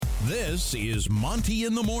This is Monty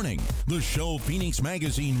in the Morning, the show Phoenix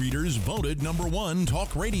Magazine readers voted #1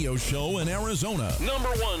 talk radio show in Arizona.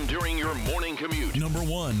 #1 during your morning commute.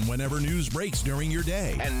 #1 whenever news breaks during your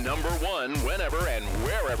day. And #1 whenever and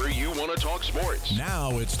wherever you want to talk sports.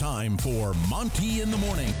 Now it's time for Monty in the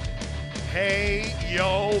Morning. Hey,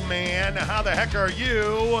 yo, man, how the heck are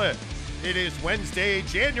you? It is Wednesday,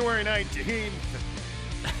 January 19th.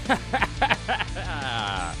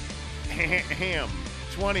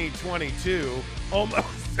 2022. Almost.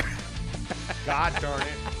 God darn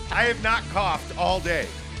it. I have not coughed all day.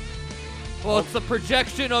 Well, it's the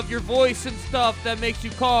projection of your voice and stuff that makes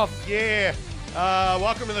you cough. Yeah.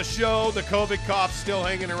 Welcome to the show. The COVID cough's still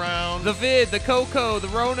hanging around. The vid, the cocoa, the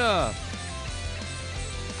Rona.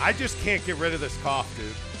 I just can't get rid of this cough,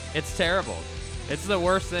 dude. It's terrible. It's the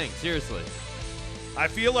worst thing, seriously. I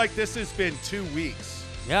feel like this has been 2 weeks.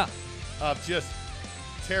 Yeah. Of just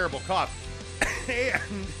terrible cough.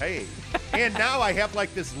 And now I have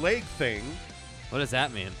like this leg thing. What does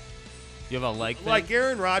that mean? You have a leg thing? Like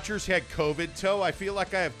Aaron Rodgers had COVID toe. I feel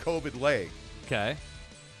like I have COVID leg. Okay.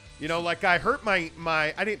 You know, like I hurt my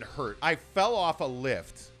I didn't hurt. I fell off a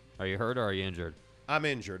lift. Are you hurt or are you injured? I'm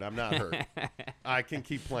injured. I'm not hurt. I can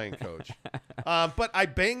keep playing, coach. But I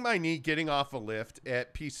banged my knee getting off a lift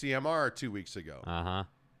at PCMR 2 weeks ago. Uh-huh.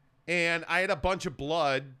 And I had a bunch of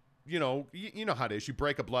blood. You know how it is. You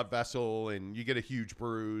break a blood vessel and you get a huge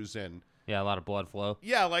bruise and yeah, a lot of blood flow.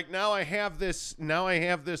 Yeah, like now I have this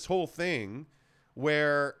whole thing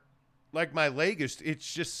where like my leg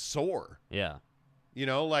it's just sore. Yeah. You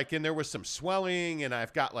know, like and there was some swelling and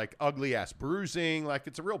I've got like ugly ass bruising, like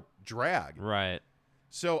it's a real drag. Right.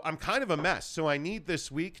 So I'm kind of a mess. So I need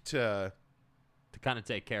this week to kind of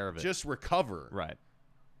take care of it. Just recover. Right.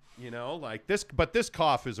 You know, like this, but this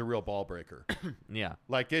cough is a real ball breaker. Yeah.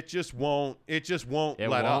 Like it just won't let up. It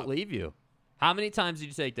won't leave you. How many times did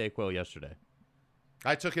you take Dayquil yesterday?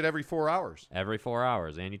 I took it every 4 hours. Every 4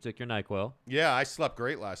 hours. And you took your NyQuil. Yeah, I slept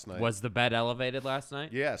great last night. Was the bed elevated last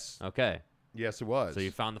night? Yes. Okay. Yes, it was. So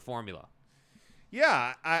you found the formula.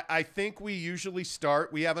 Yeah, I think we usually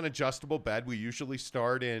start, we have an adjustable bed. We usually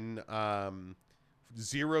start in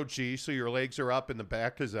 0G, so your legs are up and the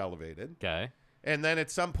back is elevated. Okay. And then at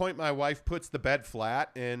some point, my wife puts the bed flat,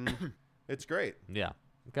 and it's great. Yeah.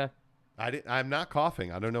 Okay. I'm not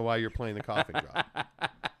coughing. I don't know why you're playing the coughing drop.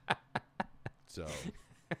 So,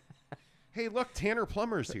 hey, look, Tanner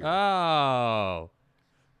Plummer's here. Oh.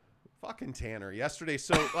 Fucking Tanner. Yesterday,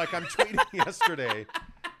 so like I'm tweeting yesterday.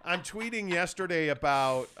 I'm tweeting yesterday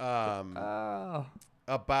about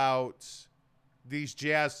these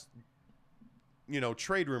Jazz,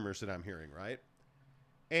 trade rumors that I'm hearing, right?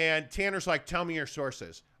 And Tanner's like, tell me your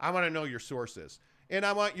sources. I want to know your sources. And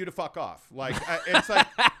I want you to fuck off. Like, it's like,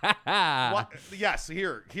 what? Yes,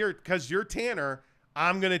 here, because you're Tanner,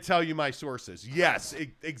 I'm going to tell you my sources. Yes,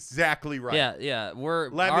 exactly right. Yeah.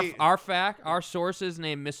 Our source is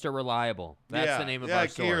named Mr. Reliable. That's the name of our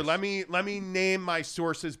source. Here, let me name my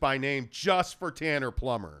sources by name just for Tanner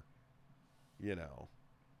Plummer.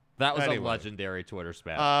 That was a legendary Twitter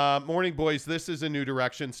spat. Morning, boys. This is a new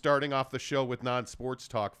direction. Starting off the show with non-sports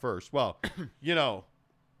talk first. Well,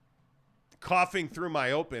 coughing through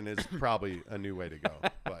my open is probably a new way to go.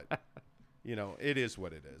 But, it is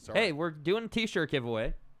what it is. All hey, right. we're doing a T-shirt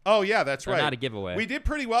giveaway. Oh, yeah, that's right. Not a giveaway. We did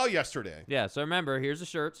pretty well yesterday. Yeah, so remember, here's the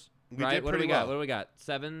shirts. We did pretty well. What do we got?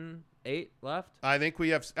 7, 8 left? I think we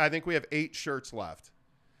have 8 shirts left.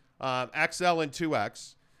 XL and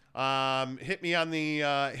 2X. Hit me on the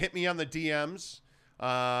DMs.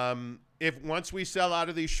 If once we sell out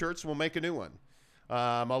of these shirts, we'll make a new one.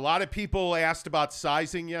 A lot of people asked about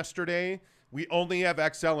sizing yesterday. We only have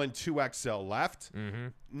XL and 2XL left. Mm-hmm.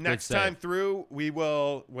 Next time through, we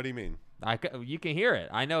will. What do you mean? You can hear it.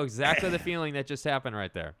 I know exactly the feeling that just happened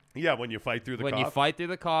right there. Yeah, when you fight through the cough. When you fight through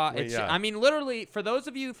the cough. Yeah. I mean, literally, for those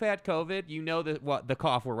of you who've had COVID, you know what the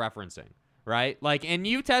cough we're referencing. Right? Like, and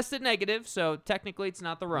you tested negative, so technically it's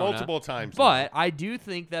not the Rona. Multiple times. But I do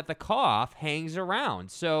think that the cough hangs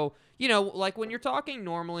around. So, like when you're talking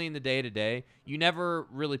normally in the day-to-day, you never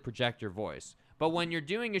really project your voice. But when you're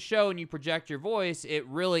doing a show and you project your voice, it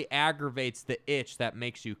really aggravates the itch that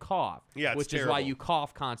makes you cough. Yeah, which is why you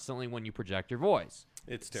cough constantly when you project your voice.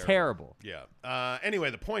 It's terrible. Yeah. Anyway,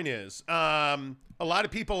 the point is, a lot of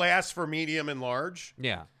people ask for medium and large.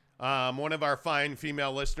 Yeah. One of our fine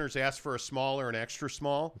female listeners asked for a small or an extra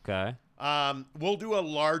small. Okay. We'll do a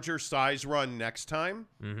larger size run next time.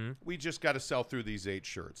 Mm-hmm. We just got to sell through these 8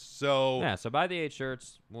 shirts. So buy the 8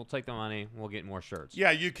 shirts. We'll take the money. We'll get more shirts.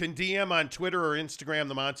 Yeah, you can DM on Twitter or Instagram,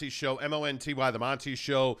 The Monty Show, MONTY, The Monty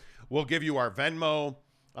Show. We'll give you our Venmo.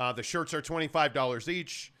 The shirts are $25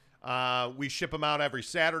 each. We ship them out every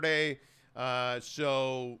Saturday.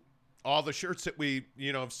 So all the shirts that we,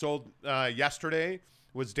 have sold yesterday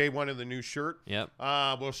was day one of the new shirt. Yep.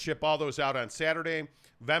 We'll ship all those out on Saturday.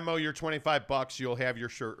 Venmo your $25. You'll have your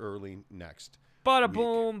shirt early next. Bada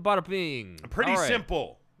boom, bada bing. Pretty All right.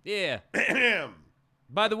 simple. Yeah.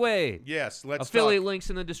 By the way, Yes, let's affiliate talk. links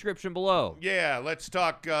in the description below. Yeah, let's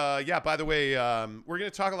talk. By the way, we're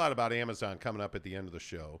going to talk a lot about Amazon coming up at the end of the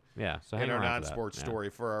show. Yeah, so hang In our around for that. non-sports Yeah. story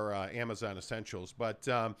for our Amazon Essentials. But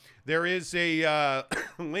there is a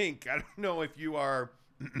link. I don't know if you are...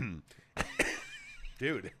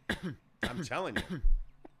 Dude, I'm telling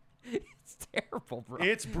you. It's terrible, bro.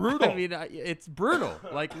 It's brutal. I mean, it's brutal.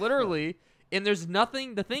 Like literally, and there's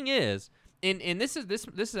nothing. The thing is, and this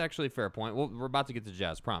is actually a fair point. We're about to get to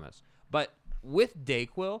Jazz, promise. But with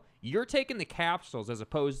Dayquil, you're taking the capsules as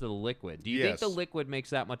opposed to the liquid. Do you think the Yes. liquid makes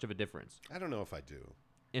that much of a difference I don't know if I do.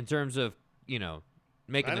 in terms of making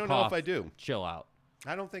I the don't know if cough I do. chill out?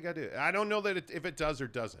 I don't think I do. I don't know that if it does or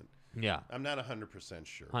doesn't. Yeah. I'm not 100%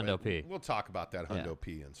 sure. Hundo but P. We'll talk about that Hundo Yeah.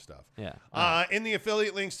 P and stuff. Yeah. In the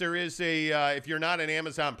affiliate links, there is a, if you're not an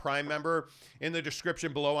Amazon Prime member, in the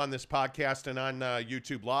description below on this podcast and on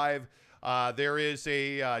YouTube Live, there is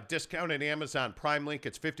a discounted Amazon Prime link.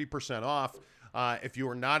 It's 50% off. If you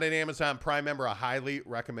are not an Amazon Prime member, I highly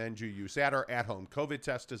recommend you use that. Our at-home COVID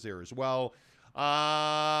test is there as well. But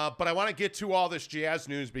I want to get to all this Jazz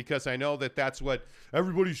news because I know that that's what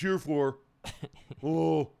everybody's here for.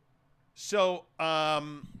 Oh. So,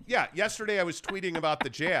 yesterday I was tweeting about the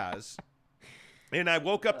Jazz, and I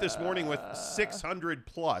woke up this morning with 600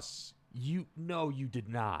 plus. You did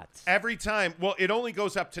not. Every time, well, it only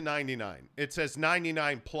goes up to 99. It says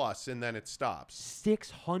 99 plus, and then it stops.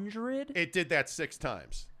 600? It did that 6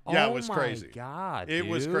 times. Yeah, it was crazy. Oh my God, It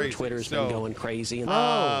was dude. crazy. Twitter's So, been going crazy.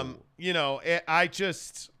 I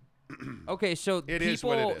just... Okay, so It people, is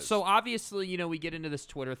what it is. So obviously, we get into this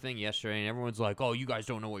Twitter thing yesterday, and everyone's like, "Oh, you guys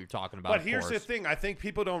don't know what you're talking about." But of here's the course. thing. I think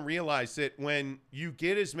people don't realize that when you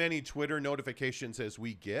get as many Twitter notifications as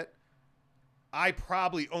we get, I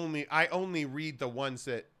only read the ones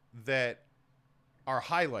that are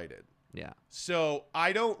highlighted. Yeah, So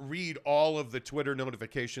I don't read all of the Twitter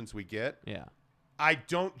notifications we get. yeah, I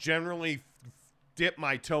don't generally dip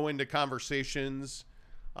my toe into conversations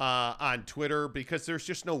on Twitter because there's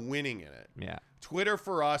just no winning in it. yeah. Twitter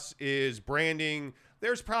for us is branding.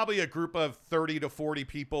 There's probably a group of 30 to 40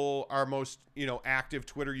 people, our most, active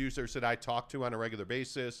Twitter users that I talk to on a regular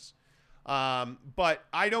basis. But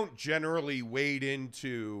I don't generally wade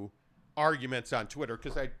into arguments on Twitter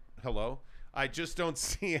because I just don't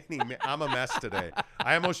see any. I'm a mess today.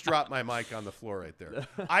 I almost dropped my mic on the floor right there.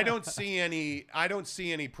 I don't see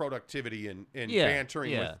any productivity in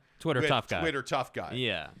bantering with Twitter tough guy. Twitter tough guy.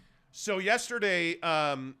 Yeah, So yesterday,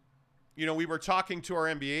 we were talking to our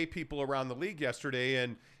NBA people around the league yesterday,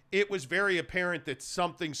 and it was very apparent that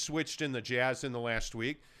something switched in the Jazz in the last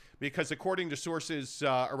week because according to sources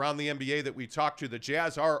around the NBA that we talked to, the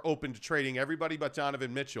Jazz are open to trading everybody but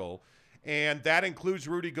Donovan Mitchell, and that includes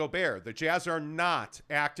Rudy Gobert. The Jazz are not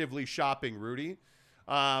actively shopping Rudy,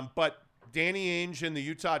 but Danny Ainge and the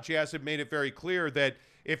Utah Jazz have made it very clear that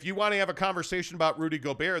if you want to have a conversation about Rudy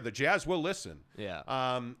Gobert, the Jazz will listen. yeah.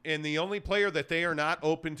 And the only player that they are not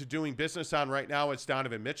open to doing business on right now is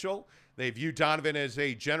Donovan Mitchell. They view Donovan as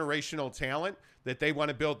a generational talent that they want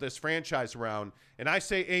to build this franchise around. And I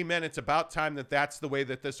say amen. It's about time that that's the way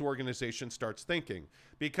that this organization starts thinking.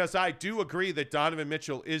 Because I do agree that Donovan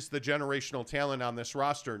Mitchell is the generational talent on this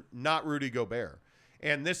roster, not Rudy Gobert.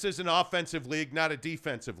 And this is an offensive league, not a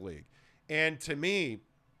defensive league. And to me,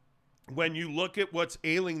 when you look at what's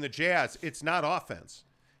ailing the Jazz, it's not offense.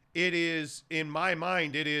 It is, in my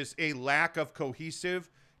mind, it is a lack of cohesive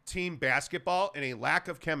team basketball and a lack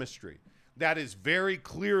of chemistry. That is very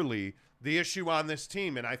clearly the issue on this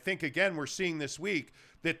team. And I think, again, we're seeing this week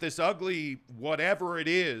that this ugly, whatever it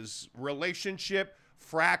is, relationship,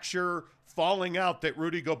 fracture, falling out that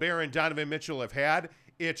Rudy Gobert and Donovan Mitchell have had,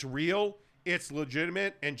 it's real. It's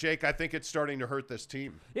legitimate, and Jake, I think it's starting to hurt this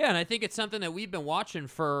team. Yeah, and I think it's something that we've been watching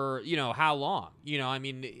for, how long? I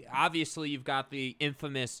mean, obviously you've got the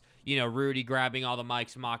infamous, Rudy grabbing all the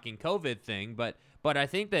mics mocking COVID thing, but I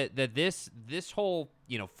think that this whole,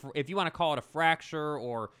 if you want to call it a fracture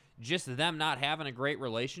or just them not having a great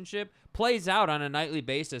relationship, plays out on a nightly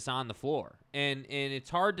basis on the floor. And it's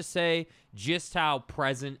hard to say just how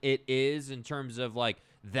present it is in terms of, like,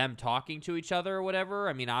 them talking to each other or whatever.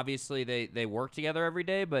 I mean, obviously they work together every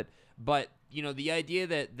day, but the idea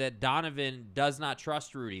that Donovan does not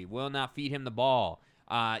trust Rudy, will not feed him the ball.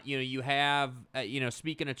 You have,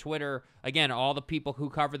 speaking of Twitter, again, all the people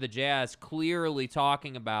who cover the Jazz clearly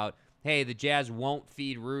talking about hey, the Jazz won't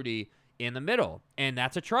feed Rudy in the middle, and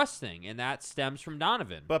that's a trust thing, and that stems from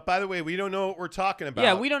Donovan. But by the way, we don't know what we're talking about.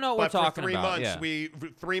 Yeah, we don't know what we're talking for 3 about.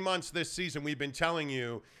 months, 3 months this season, we've been telling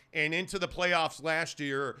you, and into the playoffs last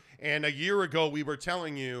year, and a year ago, we were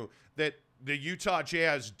telling you that the Utah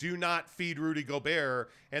Jazz do not feed Rudy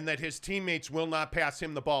Gobert, and that his teammates will not pass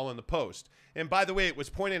him the ball in the post. And by the way, it was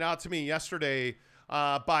pointed out to me yesterday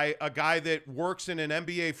by a guy that works in an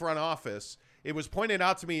NBA front office. It was pointed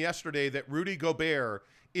out to me yesterday that Rudy Gobert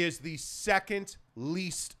is the second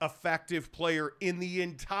least effective player in the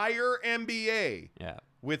entire NBA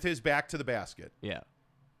with his back to the basket. Yeah.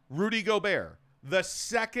 Rudy Gobert, the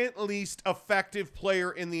second least effective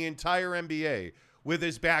player in the entire NBA with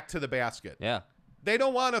his back to the basket. Yeah. They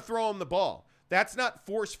don't want to throw him the ball. That's not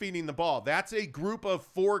force feeding the ball. That's a group of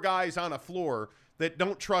 4 guys on a floor that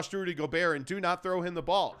don't trust Rudy Gobert and do not throw him the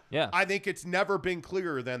ball. Yeah. I think it's never been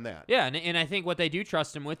clearer than that. Yeah, and I think what they do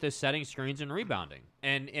trust him with is setting screens and rebounding.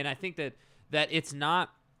 And I think that it's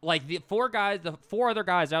not like the 4 other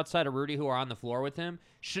guys outside of Rudy who are on the floor with him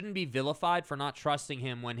shouldn't be vilified for not trusting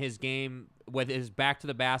him when his game with his back to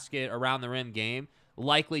the basket around the rim game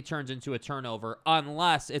likely turns into a turnover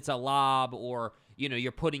unless it's a lob or,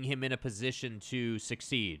 you're putting him in a position to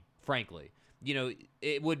succeed, frankly.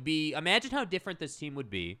 It would be, imagine how different this team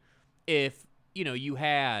would be if, you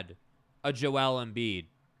had a Joel Embiid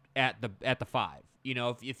at the 5.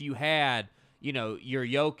 If you had, your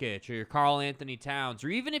Jokic or your Karl Anthony Towns, or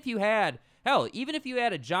even if you had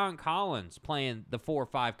a John Collins playing the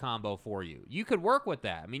 4-5 combo for you, you could work with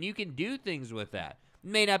that. I mean, you can do things with that.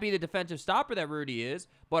 It may not be the defensive stopper that Rudy is,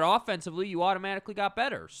 but offensively, you automatically got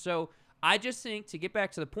better. So I just think, to get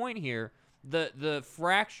back to the point here, the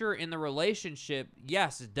fracture in the relationship,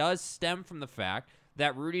 yes, it does stem from the fact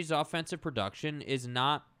that Rudy's offensive production is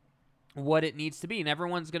not what it needs to be. And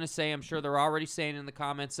everyone's going to say, I'm sure they're already saying in the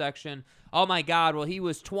comment section, oh my God, well, he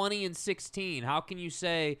was 20-16. How can you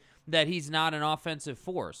say that he's not an offensive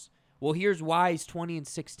force? Well, here's why he's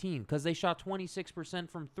 20-16, because they shot 26%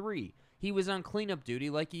 from 3. He was on cleanup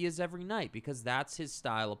duty like he is every night because that's his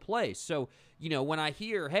style of play. So, when I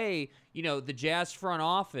hear, hey, the Jazz front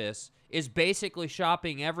office is basically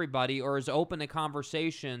shopping everybody or is open to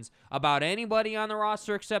conversations about anybody on the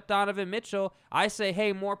roster except Donovan Mitchell, I say,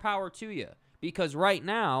 hey, more power to you. Because right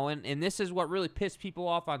now, and this is what really pissed people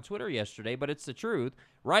off on Twitter yesterday, but it's the truth,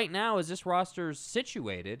 right now as this roster's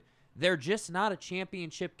situated, they're just not a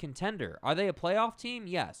championship contender. Are they a playoff team?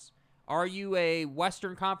 Yes. Are you a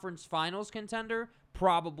Western Conference Finals contender?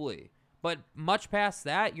 Probably. But much past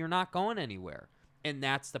that, you're not going anywhere. And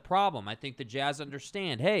that's the problem. I think the Jazz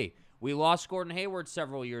understand, hey, we lost Gordon Hayward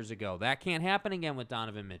several years ago. That can't happen again with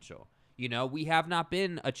Donovan Mitchell. We have not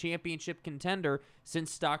been a championship contender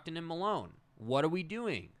since Stockton and Malone. What are we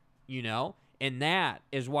doing? And that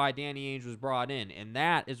is why Danny Ainge was brought in. And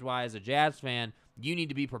that is why, as a Jazz fan, you need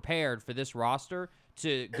to be prepared for this roster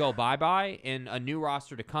to go bye-bye and a new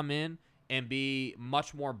roster to come in and be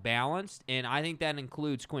much more balanced. And I think that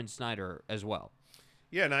includes Quinn Snyder as well.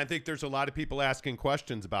 Yeah, and I think there's a lot of people asking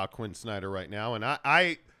questions about Quinn Snyder right now. And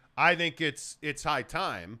I think it's high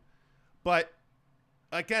time. But,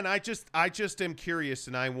 again, I just am curious,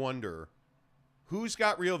 and I wonder who's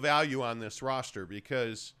got real value on this roster,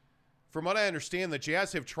 because from what I understand, the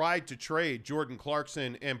Jazz have tried to trade Jordan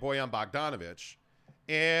Clarkson and Bojan Bogdanovic,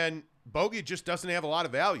 and Bogey just doesn't have a lot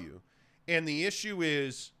of value. And the issue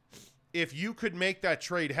is, if you could make that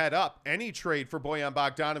trade head up, any trade for Bojan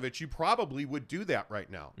Bogdanovic, you probably would do that right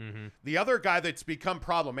now. Mm-hmm. The other guy that's become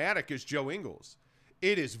problematic is Joe Ingles.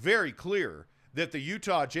 It is very clear that the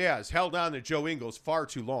Utah Jazz held on to Joe Ingles far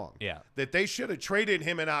too long. Yeah. That they should have traded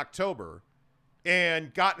him in October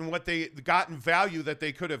and gotten value that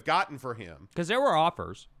they could have gotten for him. Because there were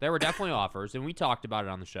offers. There were definitely offers, and we talked about it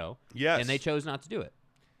on the show. Yes. And they chose not to do it.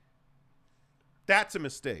 That's a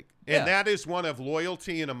mistake. And that is one of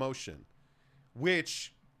loyalty and emotion,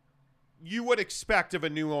 which you would expect of a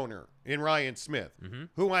new owner in Ryan Smith,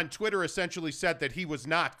 who on Twitter essentially said that he was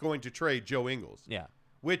not going to trade Joe Ingles. Yeah.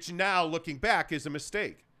 Which now, looking back, is a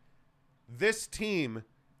mistake. This team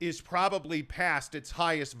is probably past its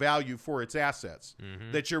highest value for its assets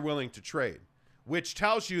that you're willing to trade, which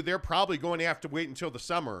tells you they're probably going to have to wait until the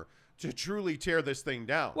summer to truly tear this thing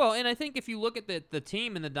down. Well, and I think if you look at the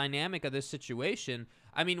team and the dynamic of this situation,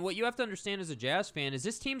 I mean, what you have to understand as a Jazz fan is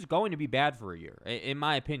this team's going to be bad for a year, in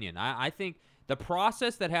my opinion. I think the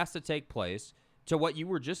process that has to take place, to what you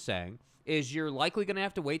were just saying, is you're likely going to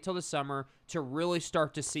have to wait till the summer to really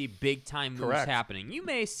start to see big-time moves happening. You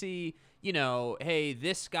may see, hey,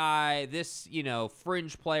 this guy, this,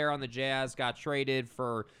 fringe player on the Jazz got traded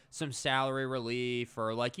for some salary relief,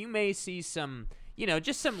 or, you may see some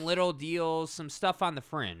just some little deals, some stuff on the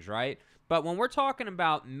fringe, right? But when we're talking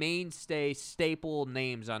about mainstay, staple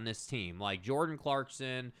names on this team, like Jordan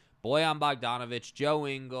Clarkson, Bojan Bogdanovic, Joe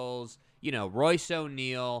Ingles, Royce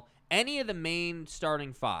O'Neal, any of the main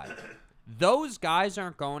starting five, those guys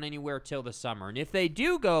aren't going anywhere till the summer. And if they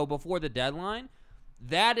do go before the deadline,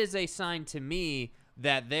 that is a sign to me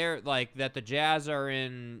that that the Jazz are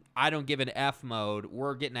in I don't give an F mode.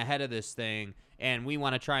 We're getting ahead of this thing, and we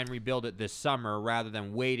want to try and rebuild it this summer rather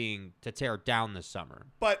than waiting to tear it down this summer.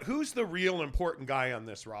 But who's the real important guy on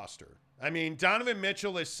this roster? I mean, Donovan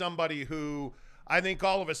Mitchell is somebody who I think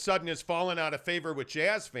all of a sudden has fallen out of favor with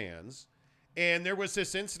Jazz fans. And there was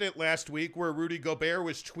this incident last week where Rudy Gobert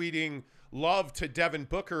was tweeting love to Devin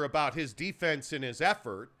Booker about his defense and his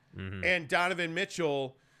effort. Mm-hmm. And Donovan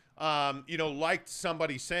Mitchell, liked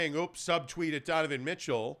somebody saying, oops, subtweet at Donovan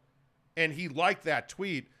Mitchell. And he liked that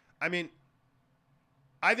tweet. I mean,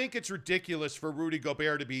 I think it's ridiculous for Rudy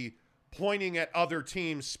Gobert to be pointing at other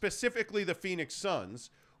teams, specifically the Phoenix Suns,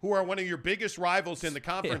 who are one of your biggest rivals in the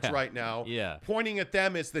conference right now, pointing at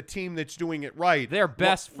them as the team that's doing it right. Their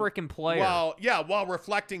best freaking player. While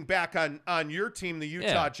reflecting back on your team, the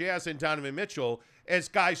Utah Jazz and Donovan Mitchell, as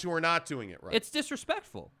guys who are not doing it right. It's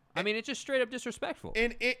disrespectful. I mean, it's just straight up disrespectful.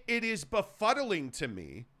 And it is befuddling to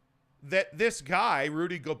me that this guy,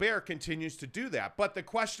 Rudy Gobert, continues to do that. But the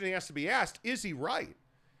question has to be asked, is he right?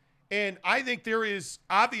 And I think there is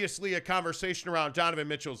obviously a conversation around Donovan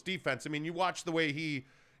Mitchell's defense. I mean, you watch the way he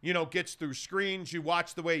gets through screens. You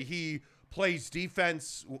watch the way he plays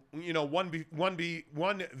defense,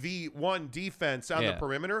 1v1 defense on the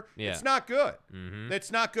perimeter. Yeah. It's not good. Mm-hmm.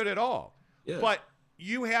 It's not good at all. Yeah. But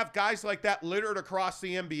you have guys like that littered across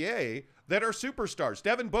the NBA that are superstars.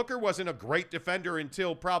 Devin Booker wasn't a great defender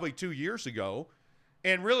until probably 2 years ago.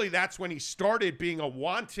 And really, that's when he started being a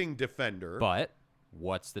wanting defender. But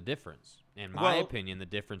what's the difference? In my opinion, the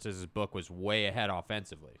difference is his book was way ahead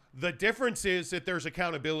offensively. The difference is that there's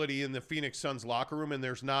accountability in the Phoenix Suns locker room and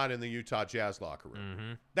there's not in the Utah Jazz locker room.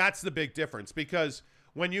 Mm-hmm. That's the big difference, because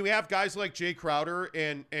when you have guys like Jay Crowder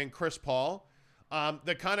and Chris Paul,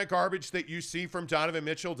 the kind of garbage that you see from Donovan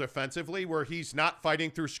Mitchell defensively, where he's not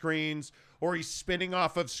fighting through screens or he's spinning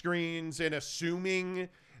off of screens and assuming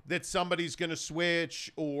that somebody's going to switch,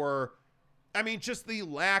 or just the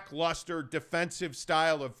lackluster defensive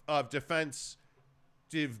style of defensive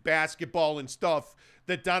basketball and stuff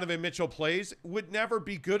that Donovan Mitchell plays would never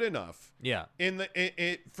be good enough. Yeah.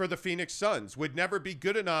 For the Phoenix Suns, would never be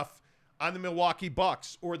good enough on the Milwaukee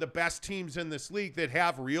Bucks or the best teams in this league that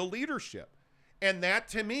have real leadership. And that,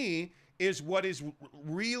 to me, is what is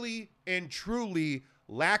really and truly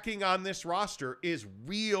lacking on this roster, is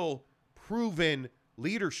real proven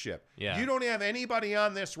leadership. Yeah. You don't have anybody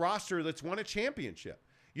on this roster that's won a championship.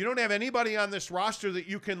 You don't have anybody on this roster that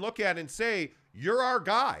you can look at and say, you're our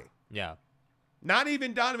guy. Yeah. Not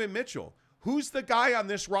even Donovan Mitchell. Who's the guy on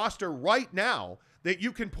this roster right now that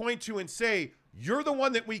you can point to and say, you're the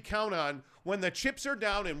one that we count on when the chips are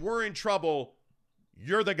down and we're in trouble,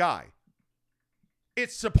 you're the guy?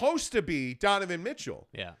 It's supposed to be Donovan Mitchell.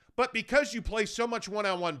 Yeah. But because you play so much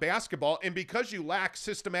one-on-one basketball, and because you lack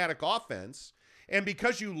systematic offense, and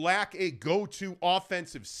because you lack a go-to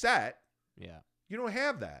offensive set, you don't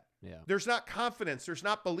have that. Yeah. There's not confidence. There's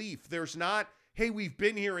not belief. There's not, hey, we've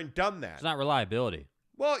been here and done that. It's not reliability.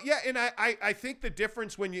 Well, yeah, and I think the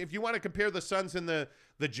difference if you want to compare the Suns and the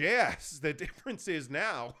Jazz, the difference is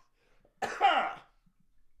now. Yeah,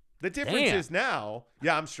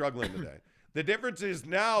 I'm struggling today. The difference is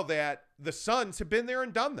now that the Suns have been there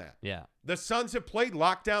and done that. Yeah. The Suns have played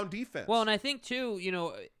lockdown defense. Well, and I think, too,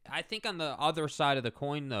 I think on the other side of the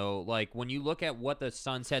coin, though, like when you look at what the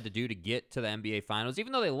Suns had to do to get to the NBA Finals,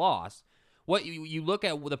 even though they lost, what you look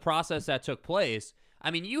at the process that took place,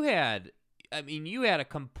 you had a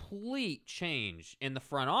complete change in the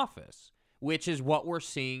front office, which is what we're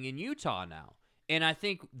seeing in Utah now. And I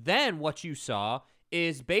think then what you saw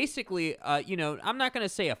is basically, I'm not going to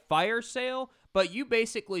say a fire sale, but you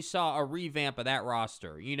basically saw a revamp of that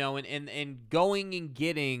roster, and going and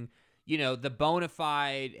getting, the bona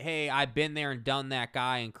fide, hey, I've been there and done that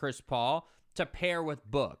guy and Chris Paul to pair with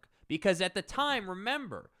Book. Because at the time,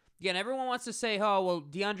 remember, again, everyone wants to say, oh, well,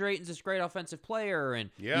 DeAndre Ayton's this great offensive player, and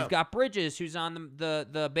you've got Bridges, who's on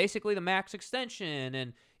the basically the max extension,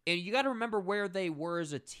 and you got to remember where they were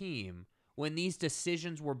as a team when these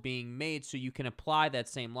decisions were being made, so you can apply that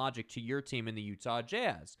same logic to your team in the Utah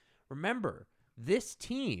Jazz. Remember, this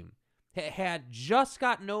team had just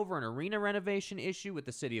gotten over an arena renovation issue with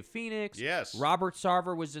the city of Phoenix. Yes. Robert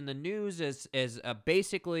Sarver was in the news as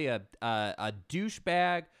basically a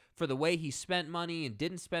douchebag for the way he spent money and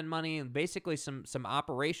didn't spend money, and basically some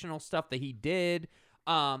operational stuff that he did.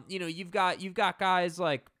 You've got guys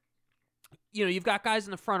like, you've got guys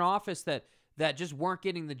in the front office that just weren't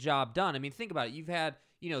getting the job done. I mean, think about it. You've had,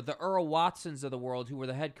 the Earl Watsons of the world who were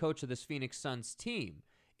the head coach of this Phoenix Suns team.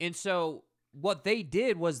 And so what they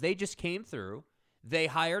did was they just came through. They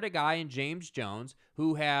hired a guy in James Jones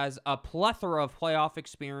who has a plethora of playoff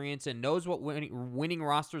experience and knows what winning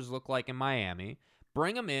rosters look like in Miami.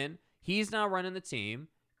 Bring him in. He's now running the team,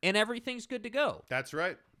 and everything's good to go. That's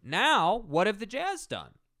right. Now, what have the Jazz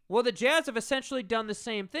done? Well, the Jazz have essentially done the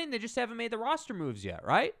same thing. They just haven't made the roster moves yet,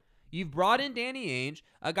 right? You've brought in Danny Ainge,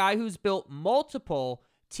 a guy who's built multiple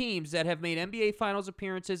teams that have made NBA Finals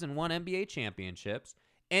appearances and won NBA championships.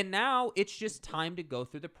 And now it's just time to go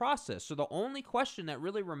through the process. So the only question that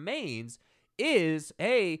really remains is,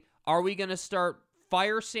 hey, are we going to start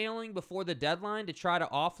fire sailing before the deadline to try to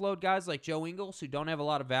offload guys like Joe Ingles who don't have a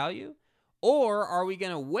lot of value? Or are we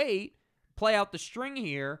going to wait, play out the string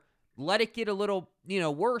here, let it get a little,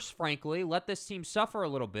 worse, frankly, let this team suffer a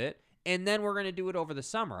little bit, and then we're going to do it over the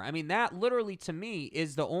summer? I mean, that literally, to me,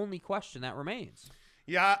 is the only question that remains.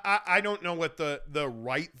 Yeah, I don't know what the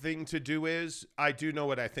right thing to do is. I do know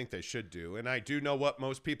what I think they should do, and I do know what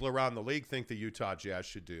most people around the league think the Utah Jazz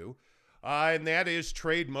should do, and that is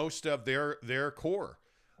trade most of their core,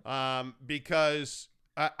 because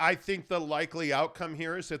I think the likely outcome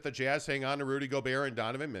here is that the Jazz hang on to Rudy Gobert and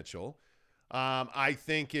Donovan Mitchell. I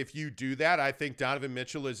think if you do that, I think Donovan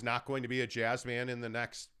Mitchell is not going to be a Jazz man in the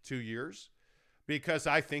next 2 years, because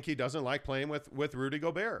I think he doesn't like playing with Rudy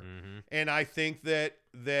Gobert. Mm-hmm. And I think that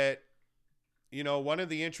one of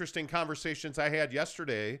the interesting conversations I had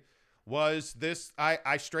yesterday was this.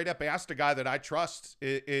 I straight up asked a guy that I trust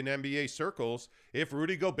in NBA circles if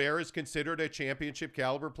Rudy Gobert is considered a championship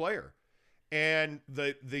caliber player. And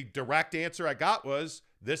the direct answer I got was,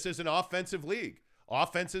 this is an offensive league.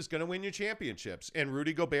 Offense is going to win you championships, and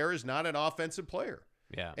Rudy Gobert is not an offensive player.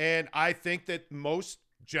 Yeah. And I think that most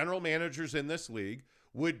general managers in this league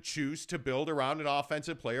would choose to build around an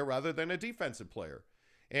offensive player rather than a defensive player.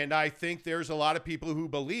 And I think there's a lot of people who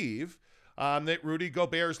believe that Rudy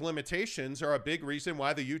Gobert's limitations are a big reason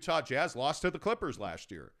why the Utah Jazz lost to the Clippers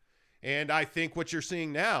last year. And I think what you're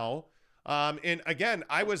seeing now, and again,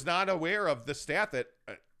 I was not aware of the stat that,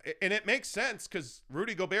 and it makes sense because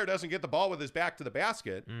Rudy Gobert doesn't get the ball with his back to the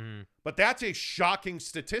basket, but that's a shocking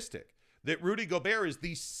statistic. That Rudy Gobert is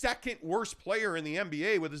the second worst player in the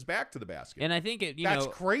NBA with his back to the basket. And I think that's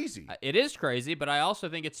crazy. It is crazy, but I also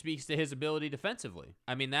think it speaks to his ability defensively.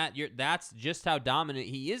 I mean, that's just how dominant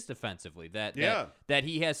he is defensively. That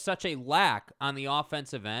he has such a lack on the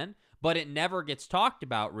offensive end, but it never gets talked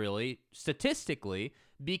about really statistically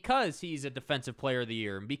because he's a defensive player of the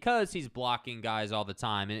year and because he's blocking guys all the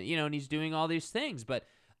time and and he's doing all these things. But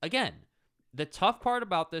again, the tough part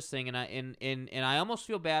about this thing, and I almost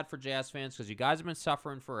feel bad for Jazz fans because you guys have been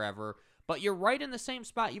suffering forever, but you're right in the same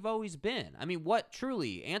spot you've always been. I mean,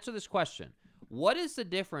 answer this question. What is the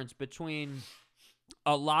difference between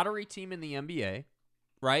a lottery team in the NBA,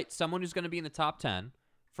 right? Someone who's going to be in the top 10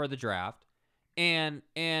 for the draft, and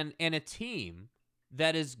a team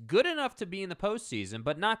that is good enough to be in the postseason,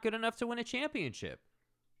 but not good enough to win a championship?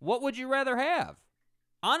 What would you rather have?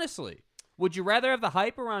 Honestly. Would you rather have the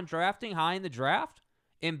hype around drafting high in the draft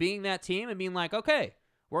and being that team and being like, okay,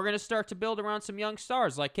 we're going to start to build around some young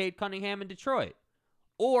stars like Cade Cunningham in Detroit?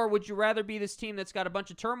 Or would you rather be this team that's got a bunch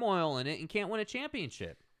of turmoil in it and can't win a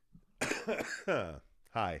championship?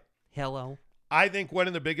 Hi. Hello. I think one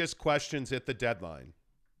of the biggest questions at the deadline,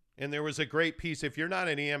 and there was a great piece, if you're not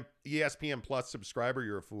an ESPN Plus subscriber,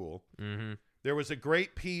 you're a fool. Mm-hmm. There was a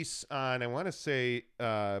great piece on, I want to say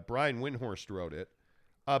Brian Windhorst wrote it,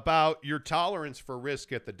 about your tolerance for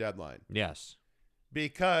risk at the deadline. Yes.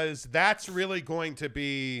 Because that's really going to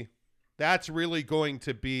be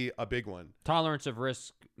a big one. Tolerance of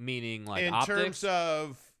risk meaning like in optics? terms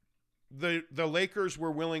of the Lakers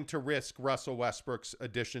were willing to risk Russell Westbrook's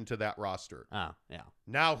addition to that roster. Oh, yeah.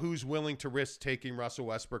 Now who's willing to risk taking Russell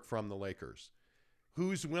Westbrook from the Lakers?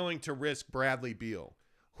 Who's willing to risk Bradley Beal?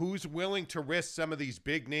 Who's willing to risk some of these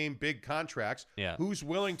big name, big contracts? Yeah. Who's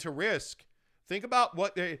willing to risk? Think about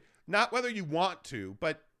not whether you want to,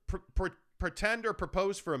 but pretend or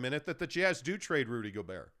propose for a minute that the Jazz do trade Rudy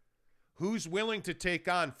Gobert. Who's willing to take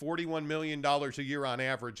on $41 million a year on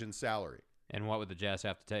average in salary? And what would the Jazz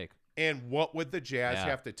have to take? And what would the Jazz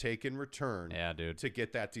have to take in return to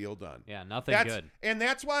get that deal done? Yeah, nothing good. And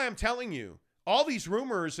that's why I'm telling you, all these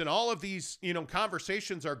rumors and all of these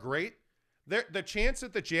conversations are great. The chance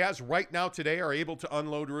that the Jazz right now today are able to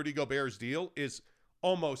unload Rudy Gobert's deal is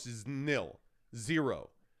almost nil.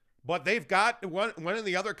 Zero. But they've got one of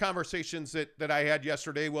the other conversations that I had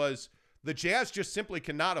yesterday was the Jazz just simply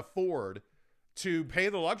cannot afford to pay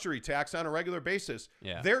the luxury tax on a regular basis.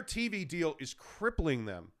 Yeah. Their TV deal is crippling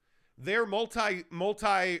them. Their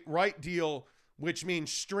multi-right deal, which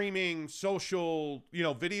means streaming, social,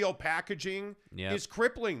 video packaging, is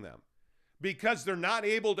crippling them because they're not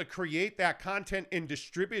able to create that content and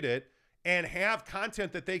distribute it and have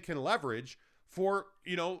content that they can leverage for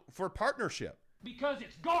partnership. Because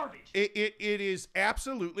it's garbage. It is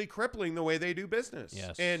absolutely crippling the way they do business.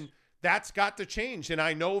 Yes. And that's got to change. And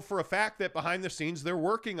I know for a fact that behind the scenes, they're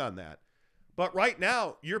working on that. But right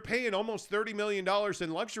now, you're paying almost $30 million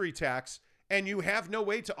in luxury tax, and you have no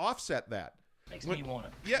way to offset that. Makes me want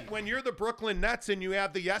to. Yeah, when you're the Brooklyn Nets and you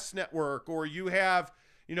have the Yes Network, or you have,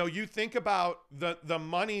 you think about the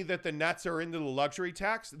money that the Nets are into the luxury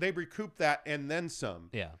tax, they recoup that and then some.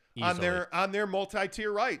 Yeah. On their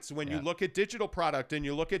multi-tier rights. When you look at digital product and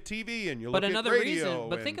you look at TV and you look at radio. But another reason,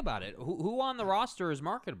 but think about it. Who on the roster is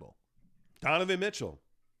marketable? Donovan Mitchell.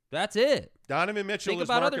 That's it. Donovan Mitchell Think is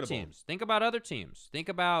about marketable. other teams. Think about other teams. Think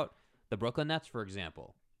about the Brooklyn Nets, for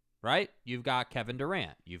example. Right? You've got Kevin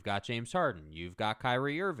Durant. You've got James Harden. You've got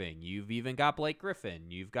Kyrie Irving. You've even got Blake Griffin.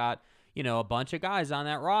 You've got, a bunch of guys on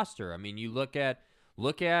that roster. I mean, you look at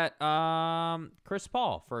Chris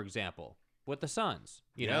Paul, for example, with the Suns.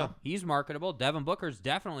 You know, he's marketable. Devin Booker's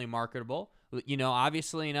definitely marketable.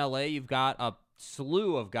 Obviously in LA, you've got a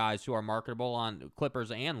slew of guys who are marketable on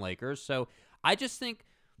Clippers and Lakers. So I just think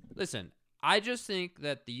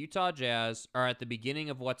that the Utah Jazz are at the beginning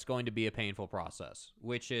of what's going to be a painful process,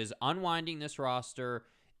 which is unwinding this roster,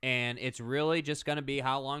 and it's really just going to be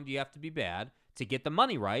how long do you have to be bad to get the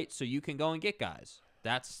money right so you can go and get guys.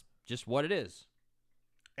 That's just what it is.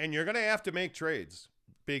 And you're going to have to make trades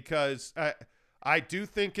because I do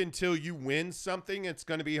think until you win something, it's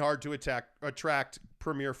going to be hard to attract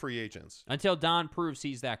premier free agents. Until Don proves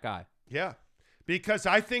he's that guy. Yeah. Because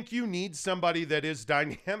I think you need somebody that is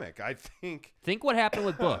dynamic. Think what happened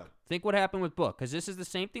with Book. Think what happened with Book, because this is the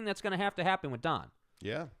same thing that's going to happen with Don.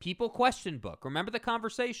 Yeah. People question Book. Remember the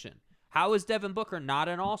conversation. How is Devin Booker not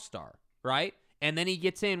an all-star, right? And then he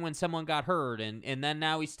gets in when someone got hurt, and then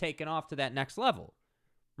now he's taken off to that next level,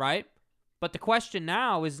 right? But the question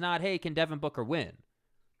now is not, hey, can Devin Booker win?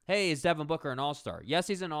 Hey, is Devin Booker an all-star? Yes,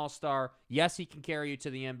 he's an all-star. Yes, he can carry you to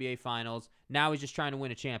the NBA Finals. Now he's just trying to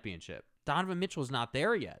win a championship. Donovan Mitchell's not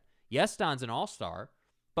there yet. Yes, Don's an all-star,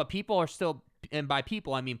 but people are still, and by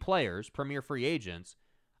people I mean players, premier free agents,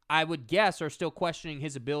 I would guess are still questioning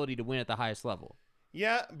his ability to win at the highest level.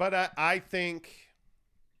 Yeah, but I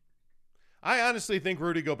honestly think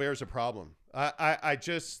Rudy Gobert's a problem. I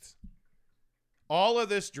just, all of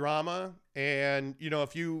this drama, and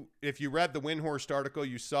if you read the Windhorst article,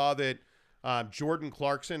 you saw that Jordan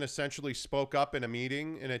Clarkson essentially spoke up in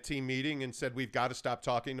a team meeting and said, we've got to stop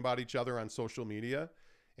talking about each other on social media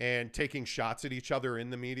and taking shots at each other in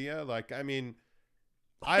the media.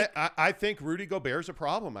 I think Rudy Gobert's a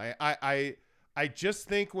problem. I just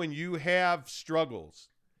think when you have struggles,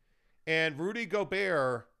 and Rudy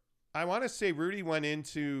Gobert, I want to say Rudy went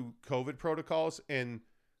into COVID protocols and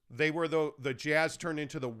they were the Jazz turned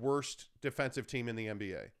into the worst defensive team in the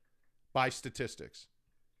NBA by statistics.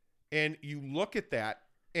 And you look at that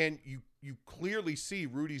and you clearly see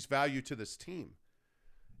Rudy's value to this team.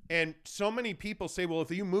 And so many people say, well, if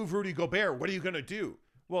you move Rudy Gobert, what are you going to do?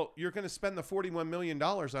 Well, you're going to spend the $41 million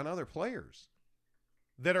on other players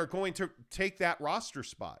that are going to take that roster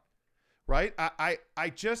spot, right?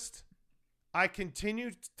 I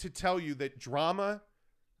continue to tell you that drama,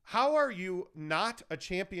 how are you not a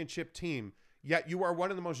championship team, yet you are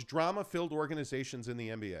one of the most drama-filled organizations in the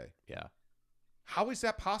NBA? Yeah. How is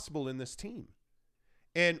that possible in this team?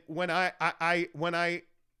 And when I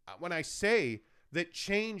say that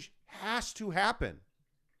change has to happen,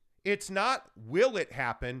 it's not will it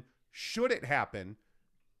happen, should it happen.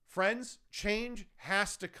 Friends, change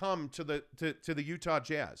has to come to the Utah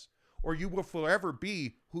Jazz, or you will forever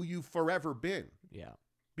be who you've forever been. Yeah.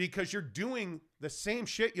 Because you're doing the same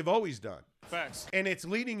shit you've always done. Facts. And it's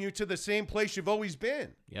leading you to the same place you've always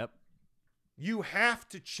been. Yep. You have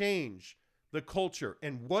to change the culture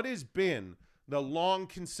and what has been the long,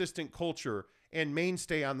 consistent culture and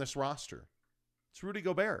mainstay on this roster. It's Rudy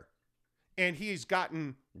Gobert. And he's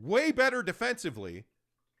gotten way better defensively,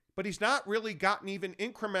 but he's not really gotten even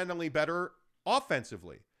incrementally better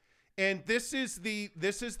offensively. And this is the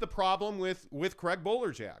problem with Craig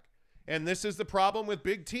Bolerjack. And this is the problem with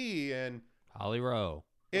Big T and Holly Rowe.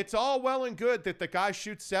 It's all well and good that the guy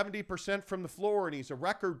shoots 70% from the floor and he's a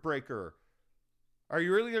record breaker. Are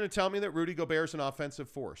you really going to tell me that Rudy Gobert's an offensive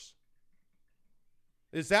force?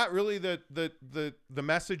 Is that really the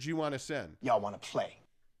message you want to send? Y'all want to play.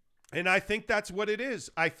 And I think that's what it is.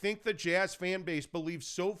 I think the Jazz fan base believes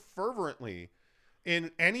so fervently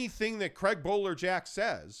in anything that Craig Bohler-Jack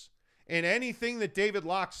says and anything that David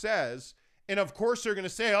Locke says. And, of course, they're going to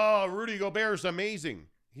say, oh, Rudy Gobert is amazing.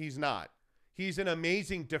 He's not. He's an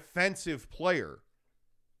amazing defensive player.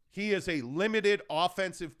 He is a limited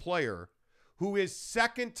offensive player who is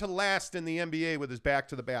second to last in the NBA with his back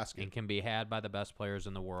to the basket. And can be had by the best players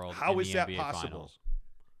in the world. How in is the that NBA possible? Finals.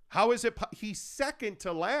 How is it? He's second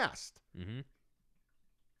to last. Mm-hmm.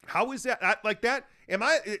 How is that? Like that? Am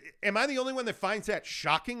I the only one that finds that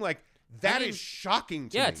shocking? Like that is shocking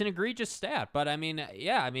to me. Yeah, it's an egregious stat. But I mean,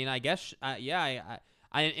 I guess,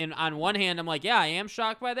 and on one hand, I'm like, yeah, I am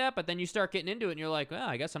shocked by that. But then you start getting into it, and you're like, well,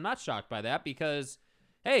 I guess I'm not shocked by that because,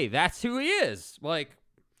 hey, that's who he is. Like,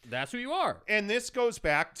 that's who you are. And this goes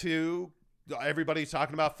back to everybody's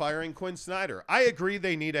talking about firing Quinn Snyder. I agree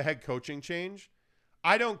they need a head coaching change.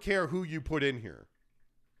 I don't care who you put in here.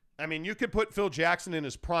 I mean, you could put Phil Jackson in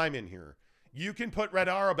his prime in here. You can put Red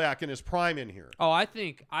Auerbach in his prime in here. Oh, I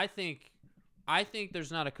think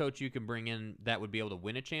there's not a coach you can bring in that would be able to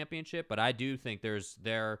win a championship, but I do think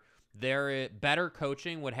there better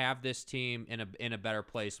coaching would have this team in a better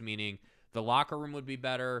place, meaning the locker room would be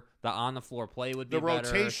better, the on the floor play would be better.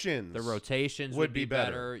 The rotations would be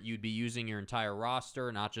better. You'd be using your entire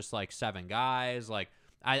roster, not just like 7 guys. Like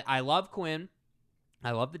I love Quinn.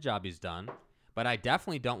 I love the job he's done, but I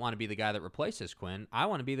definitely don't want to be the guy that replaces Quinn. I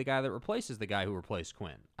want to be the guy that replaces the guy who replaced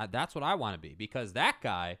Quinn. That's what I want to be, because that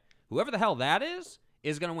guy, whoever the hell that is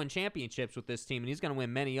going to win championships with this team, and he's going to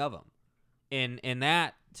win many of them. And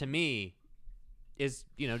that, to me, is,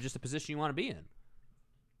 just a position you want to be in.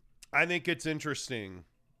 I think it's interesting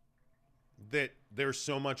that there's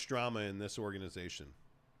so much drama in this organization.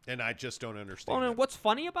 And I just don't understand. Well, and what's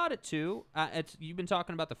funny about it too, you've been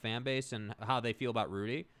talking about the fan base and how they feel about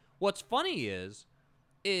Rudy. What's funny is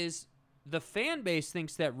the fan base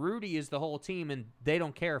thinks that Rudy is the whole team, and they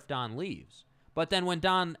don't care if Don leaves. But then when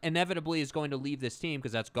Don inevitably is going to leave this team,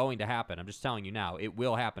 because that's going to happen, I'm just telling you now, it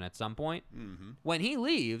will happen at some point. Mm-hmm. When he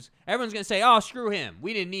leaves, everyone's going to say, "Oh, screw him.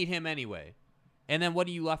 We didn't need him anyway." And then what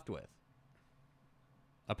are you left with?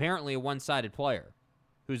 Apparently, a one-sided player.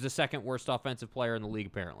 Who's the second worst offensive player in the league,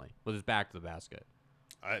 apparently, with his back to the basket.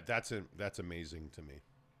 That's amazing to me.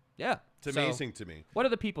 Yeah. It's amazing to me. What are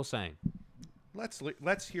the people saying?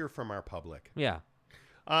 Let's hear from our public. Yeah.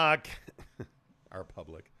 Our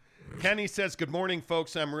public. Kenny says, good morning,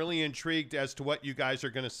 folks. I'm really intrigued as to what you guys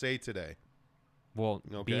are going to say today. Well,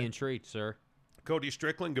 Be intrigued, sir. Cody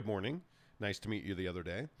Strickland, good morning. Nice to meet you the other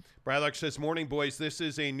day. Bradlock says, morning, boys. This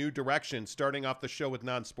is a new direction, starting off the show with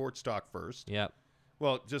non-sports talk first. Yep.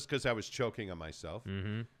 Well, just because I was choking on myself.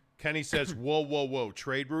 Mm-hmm. Kenny says, whoa.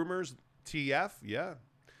 Trade rumors? TF? Yeah.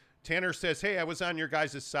 Tanner says, hey, I was on your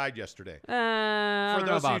guys' side yesterday. For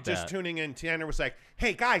those of you just tuning in, Tanner was like,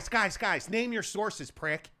 hey, guys, name your sources,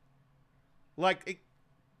 prick. Like,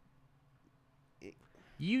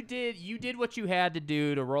 you did what you had to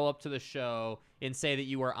do to roll up to the show and say that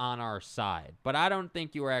you were on our side. But I don't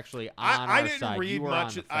think you were actually on our side.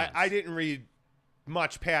 I didn't read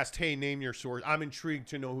much past, hey, name your source. I'm intrigued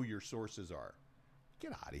to know who your sources are.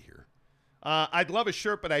 Get out of here. I'd love a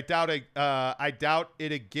shirt, but I doubt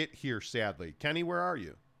it'd get here, sadly. Kenny, where are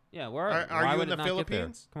you? Yeah, where are you? Are you in the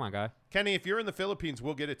Philippines? Come on, guy. Kenny, if you're in the Philippines,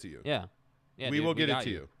 we'll get it to you. Yeah, we will get it to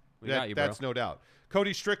you. We got you, bro. That's no doubt.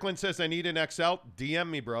 Cody Strickland says, I need an XL. DM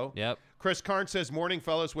me, bro. Yep. Chris Karn says, morning,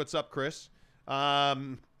 fellas. What's up, Chris? Got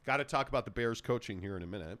to talk about the Bears coaching here in a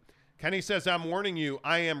minute. Kenny says, I'm warning you,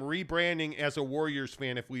 I am rebranding as a Warriors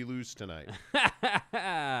fan if we lose tonight.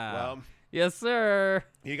 Well, yes, sir.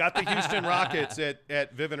 You got the Houston Rockets at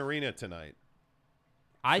Vivint Arena tonight.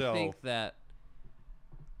 I think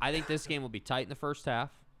this game will be tight in the first half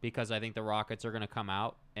because I think the Rockets are going to come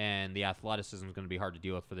out and the athleticism is going to be hard to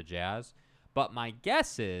deal with for the Jazz. But my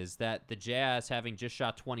guess is that the Jazz, having just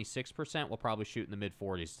shot 26%, will probably shoot in the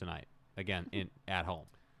mid-40s tonight, again, at home.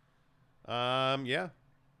 Yeah.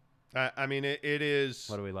 I mean, it is.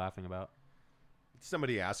 What are we laughing about?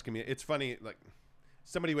 Somebody asking me. It's funny. Like,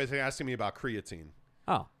 somebody was asking me about creatine.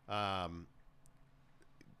 Oh.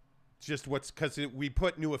 Just because we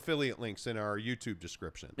put new affiliate links in our YouTube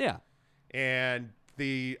description. Yeah. And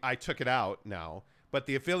I took it out now, but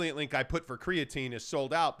the affiliate link I put for creatine is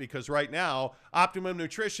sold out because right now Optimum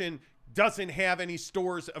Nutrition doesn't have any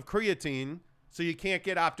stores of creatine, so you can't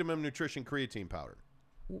get Optimum Nutrition creatine powder.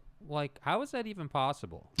 Like, how is that even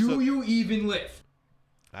possible? Do you even lift?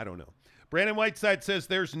 I don't know. Brandon Whiteside says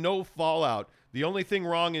there's no fallout. The only thing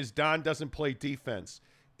wrong is Don doesn't play defense.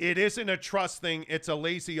 It isn't a trust thing. It's a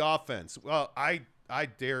lazy offense. Well, I I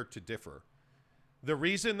dare to differ. The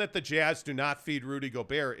reason that the Jazz do not feed Rudy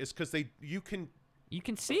Gobert is because you can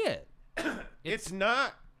see it. It's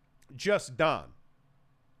not just Don.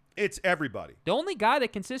 It's everybody. The only guy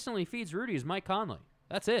that consistently feeds Rudy is Mike Conley.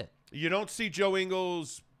 That's it. You don't see Joe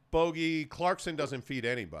Ingles, Bogey, Clarkson doesn't feed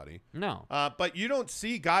anybody. No. But you don't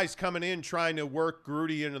see guys coming in trying to work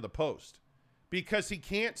Rudy into the post because he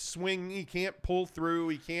can't swing, he can't pull through,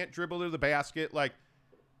 he can't dribble to the basket. Like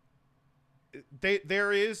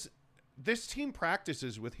this team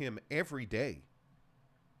practices with him every day.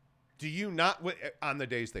 Do you not, on the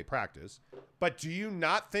days they practice, but do you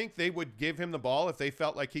not think they would give him the ball if they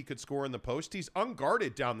felt like he could score in the post? He's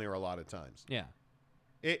unguarded down there a lot of times. Yeah.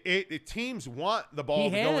 Teams want the ball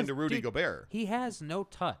to go into Rudy Gobert. He has no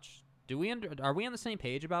touch. Are we on the same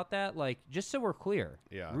page about that? Like, just so we're clear,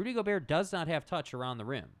 Rudy Gobert does not have touch around the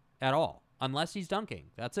rim at all, unless he's dunking.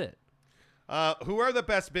 That's it. Who are the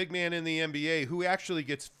best big man in the NBA who actually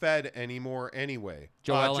gets fed anymore anyway?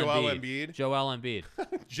 Joel Embiid. Joel Embiid.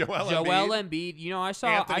 Joel Embiid. You know, I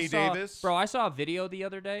saw Davis. Bro, I saw a video the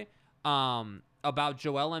other day about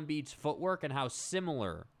Joel Embiid's footwork and how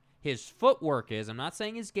similar his footwork is. I'm not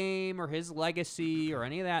saying his game or his legacy or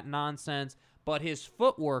any of that nonsense, but his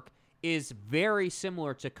footwork is very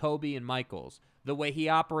similar to Kobe and Michael's. The way he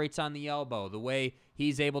operates on the elbow, the way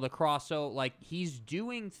he's able to cross out, like he's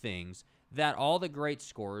doing things that all the great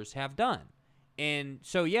scorers have done. And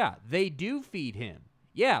so, yeah, they do feed him.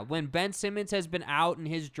 Yeah, when Ben Simmons has been out in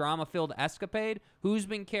his drama-filled escapade, who's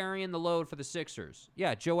been carrying the load for the Sixers?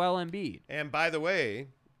 Yeah, Joel Embiid. And by the way,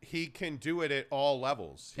 he can do it at all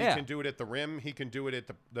levels. He can do it at the rim. He can do it at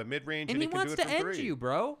the mid-range. And he wants can do it to from end three. you,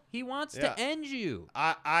 bro. He wants to end you.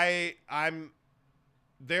 There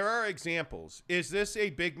are examples. Is this a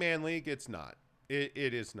big man league? It's not. It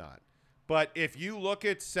is not. But if you look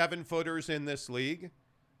at 7-footers in this league,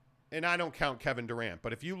 and I don't count Kevin Durant,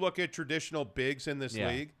 but if you look at traditional bigs in this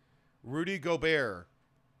league, Rudy Gobert,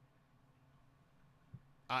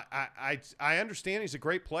 I understand he's a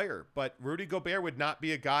great player, but Rudy Gobert would not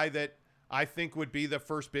be a guy that I think would be the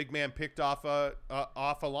first big man picked off a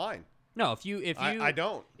line. No, I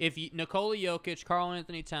don't. If Nikola Jokic, Karl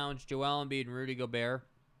Anthony Towns, Joel Embiid, and Rudy Gobert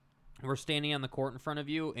were standing on the court in front of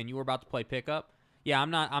you, and you were about to play pickup, yeah,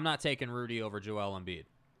 I'm not taking Rudy over Joel Embiid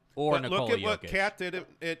or Nikola Jokic. Look at what Cat did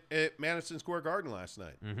at Madison Square Garden last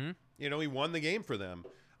night. Mm-hmm. You know, he won the game for them.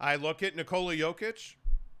 I look at Nikola Jokic.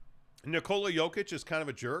 Nikola Jokic is kind of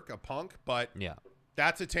a jerk, a punk, but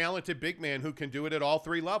that's a talented big man who can do it at all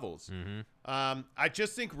three levels. Mm-hmm. I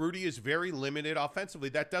just think Rudy is very limited offensively.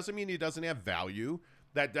 That doesn't mean he doesn't have value.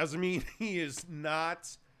 That doesn't mean he is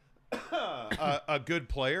not a good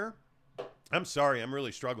player. I'm sorry, I'm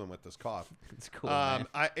really struggling with this cough. It's cool, man.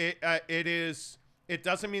 It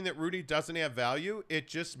doesn't mean that Rudy doesn't have value. It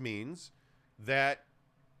just means that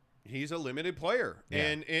he's a limited player. Yeah.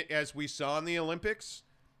 And as we saw in the Olympics,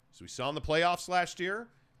 as we saw in the playoffs last year,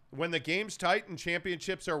 when the game's tight and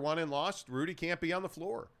championships are won and lost, Rudy can't be on the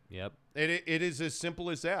floor. Yep. It is as simple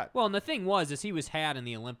as that. Well, and the thing is he was had in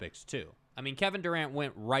the Olympics too. I mean, Kevin Durant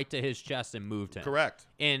went right to his chest and moved him. Correct.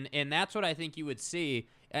 And that's what I think you would see.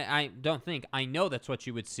 I know that's what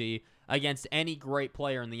you would see against any great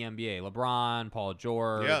player in the NBA. LeBron, Paul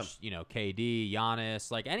George, KD,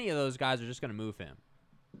 Giannis. Like, any of those guys are just going to move him.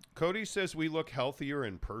 Cody says we look healthier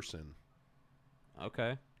in person.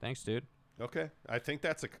 Okay. Thanks, dude. Okay. I think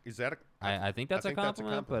that's I think that's a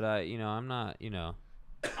compliment, but I'm not,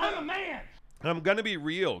 I'm a man. I'm going to be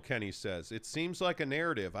real, Kenny says. It seems like a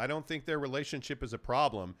narrative. I don't think their relationship is a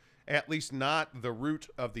problem, at least not the root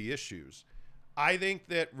of the issues. I think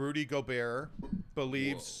that Rudy Gobert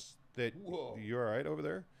believes that you're all right over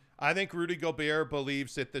there. I think Rudy Gobert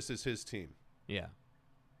believes that this is his team. Yeah.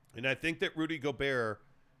 And I think that Rudy Gobert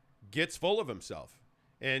gets full of himself.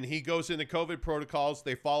 And he goes into COVID protocols.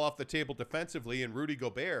 They fall off the table defensively. And Rudy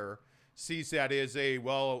Gobert sees that as if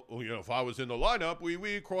I was in the lineup,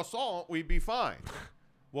 we croissant, we'd be fine.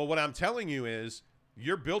 Well, what I'm telling you is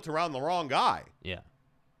you're built around the wrong guy. Yeah.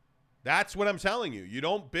 That's what I'm telling you. You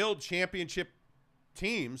don't build championship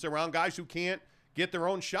teams around guys who can't get their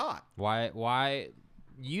own shot. Why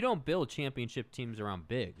you don't build championship teams around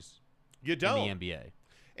bigs? You don't. In the NBA.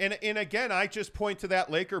 And again, I just point to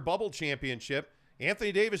that Laker bubble championship.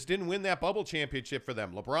 Anthony Davis didn't win that bubble championship for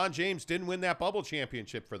them. LeBron James didn't win that bubble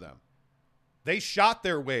championship for them. They shot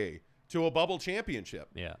their way to a bubble championship.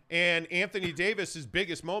 Yeah. And Anthony Davis's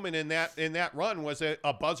biggest moment in that run was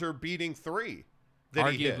a buzzer beating three.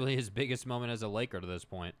 Arguably his biggest moment as a Laker to this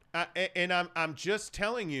point. And I'm just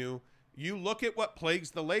telling you, you look at what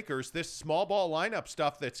plagues the Lakers, this small ball lineup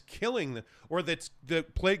stuff that's killing that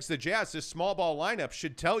plagues the Jazz. This small ball lineup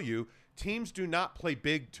should tell you Teams do not play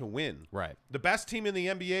big to win. Right. The best team in the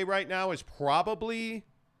NBA right now is probably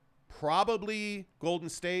Golden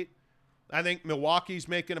State. I think Milwaukee's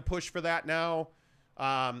making a push for that now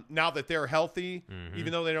that they're healthy,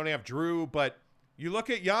 even though they don't have Drew. But you look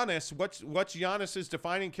at Giannis, what's Giannis's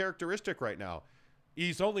defining characteristic right now?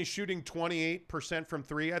 He's only shooting 28% from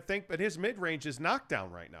three, I think, but his mid-range is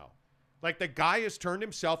knockdown right now. Like, the guy has turned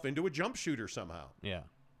himself into a jump shooter somehow. Yeah.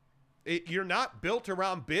 You're not built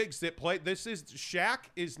around bigs that play. Shaq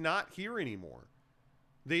is not here anymore.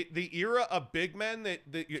 The era of big men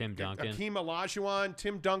that Tim Duncan, Hakeem Olajuwon,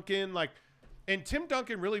 Tim Duncan, and Tim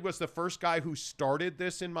Duncan really was the first guy who started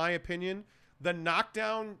this, in my opinion. The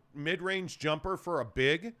knockdown mid-range jumper for a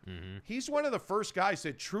big. He's one of the first guys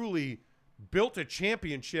that truly built a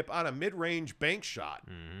championship on a mid-range bank shot.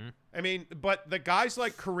 I mean, but the guys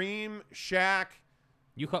like Kareem, Shaq.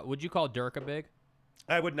 Would you call Dirk a big?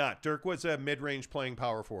 I would not. Dirk was a mid-range playing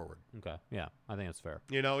power forward. Okay. Yeah, I think that's fair.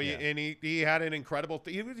 You know, he had an incredible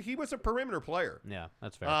he was a perimeter player. Yeah,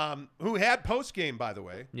 that's fair. Who had post-game, by the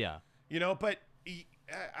way. Yeah. You know, but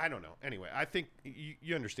I don't know. Anyway, I think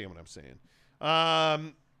you understand what I'm saying.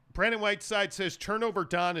 Brandon Whiteside says turnover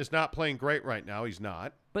Don is not playing great right now. He's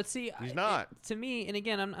not. But see, he's not. To me, and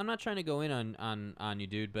again, I'm not trying to go in on you,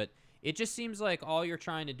 dude, but it just seems like all you're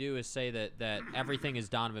trying to do is say that everything is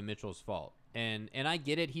Donovan Mitchell's fault. And I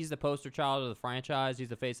get it. He's the poster child of the franchise. He's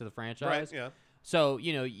the face of the franchise. Right, yeah. So,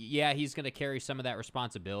 he's going to carry some of that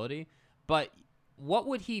responsibility. But what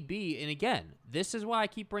would he be? And again, this is why I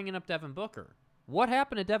keep bringing up Devin Booker. What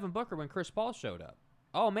happened to Devin Booker when Chris Paul showed up?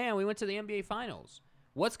 Oh, man, we went to the NBA Finals.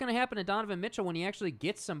 What's going to happen to Donovan Mitchell when he actually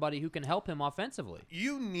gets somebody who can help him offensively?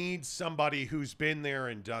 You need somebody who's been there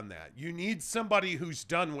and done that. You need somebody who's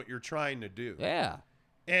done what you're trying to do. Yeah.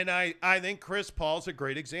 And I think Chris Paul's a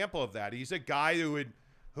great example of that. He's a guy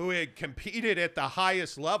who had competed at the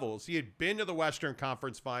highest levels. He had been to the Western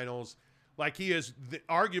Conference Finals. Like, he is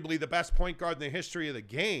arguably the best point guard in the history of the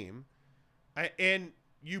game. And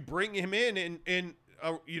you bring him in and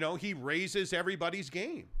he raises everybody's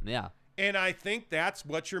game. Yeah. And I think that's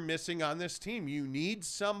what you're missing on this team. You need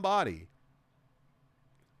somebody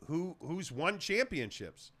who's won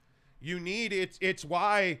championships. You need it's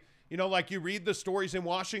why, like you read the stories in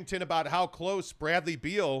Washington about how close Bradley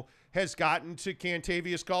Beal has gotten to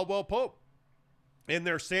Cantavius Caldwell-Pope. And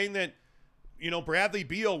they're saying that, Bradley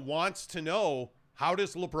Beal wants to know, how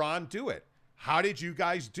does LeBron do it? How did you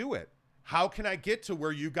guys do it? How can I get to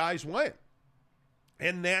where you guys went?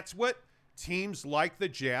 And that's what teams like the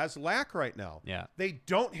Jazz lack right now. Yeah. They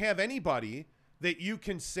don't have anybody that you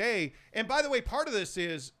can say. And by the way, part of this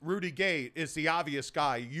is Rudy Gay is the obvious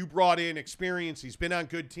guy. You brought in experience. He's been on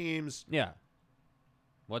good teams. Yeah.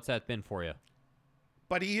 What's that been for you?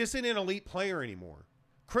 But he isn't an elite player anymore.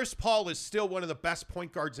 Chris Paul is still one of the best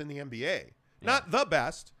point guards in the NBA. Yeah. Not the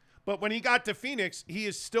best, but when he got to Phoenix, he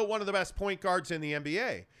is still one of the best point guards in the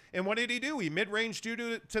NBA. And what did he do? He mid-ranged you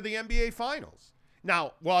to the NBA Finals.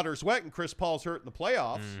 Now, water's wet and Chris Paul's hurt in the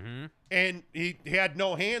playoffs, and he had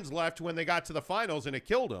no hands left when they got to the finals, and it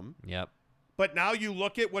killed him. Yep. But now you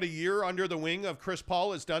look at what a year under the wing of Chris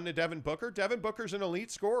Paul has done to Devin Booker. Devin Booker's an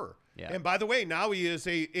elite scorer. Yeah. And by the way, now he is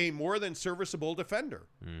a more than serviceable defender.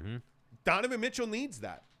 Donovan Mitchell needs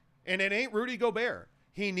that. And it ain't Rudy Gobert.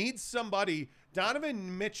 He needs somebody.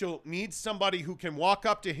 Donovan Mitchell needs somebody who can walk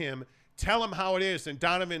up to him, tell him how it is, and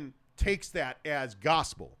Donovan takes that as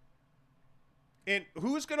gospel. And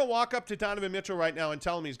who's going to walk up to Donovan Mitchell right now and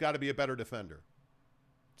tell him he's got to be a better defender?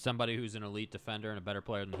 Somebody who's an elite defender and a better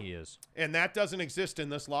player than he is. And that doesn't exist in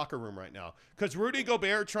this locker room right now. Because Rudy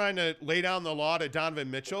Gobert trying to lay down the law to Donovan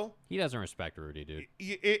Mitchell. He doesn't respect Rudy, dude.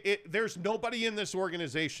 There's nobody in this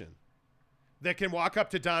organization that can walk up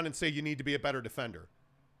to Don and say you need to be a better defender.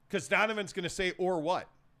 Because Donovan's going to say, or what?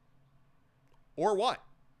 Or what?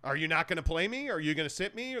 Are you not going to play me? Are you going to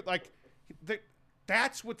sit me?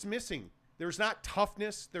 That's what's missing. There's not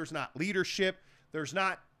toughness. There's not leadership. There's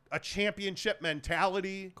not a championship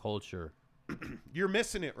mentality. Culture. You're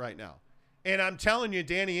missing it right now. And I'm telling you,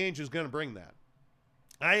 Danny Ainge is going to bring that.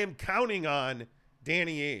 I am counting on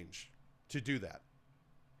Danny Ainge to do that.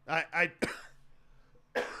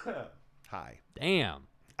 Hi. Damn.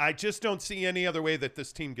 I just don't see any other way that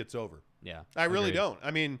this team gets over. Yeah. I really agreed. don't. I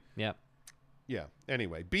mean, Yep. yeah.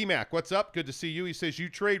 Anyway, B-Mac, what's up? Good to see you. He says, you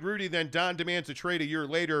trade Rudy, then Don demands a trade a year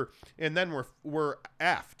later, and then we're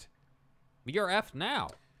effed. You're effed now.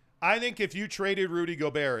 I think if you traded Rudy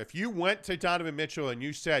Gobert, if you went to Donovan Mitchell and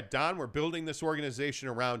you said, Don, we're building this organization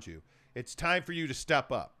around you, it's time for you to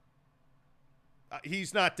step up.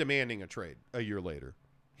 He's not demanding a trade a year later.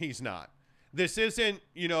 He's not. This isn't,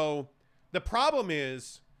 the problem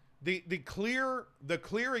is The clear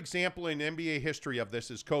example in NBA history of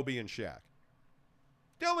this is Kobe and Shaq.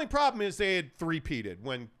 The only problem is they had three-peated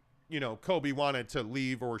when, Kobe wanted to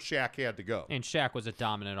leave or Shaq had to go. And Shaq was a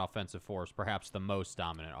dominant offensive force, perhaps the most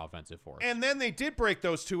dominant offensive force. And then they did break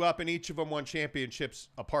those two up, and each of them won championships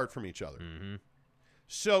apart from each other. Mm-hmm.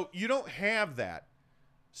 So you don't have that.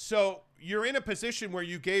 So you're in a position where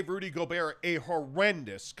you gave Rudy Gobert a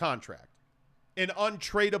horrendous contract, an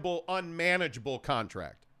untradeable, unmanageable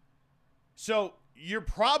contract. So you're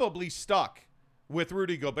probably stuck with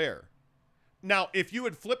Rudy Gobert. Now, if you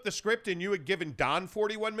had flipped the script and you had given Don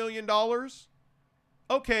 $41 million,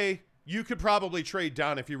 okay, you could probably trade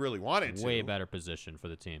Don if you really wanted to. Way better position for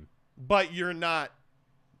the team. But you're not.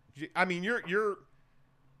 I mean,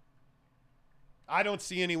 I don't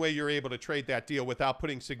see any way you're able to trade that deal without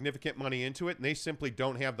putting significant money into it, and they simply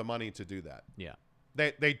don't have the money to do that. Yeah.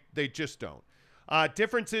 They just don't.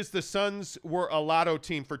 Difference is the Suns were a lotto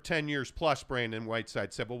team for 10 years plus, Brandon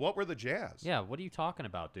Whiteside said. Well, what were the Jazz? Yeah, what are you talking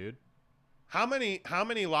about, dude? How many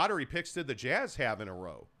lottery picks did the Jazz have in a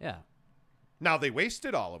row? Yeah. Now, they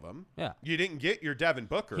wasted all of them. Yeah. You didn't get your Devin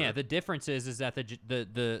Booker. Yeah, the difference is that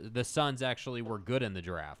the Suns actually were good in the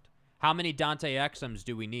draft. How many Dante Exums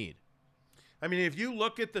do we need? I mean, if you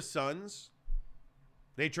look at the Suns,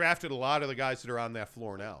 they drafted a lot of the guys that are on that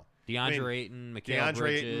floor now. DeAndre Ayton,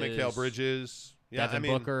 Mikal Bridges. Yeah, Devin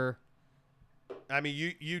Booker. I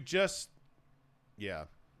mean, you just,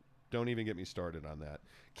 don't even get me started on that.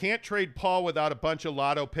 Can't trade Paul without a bunch of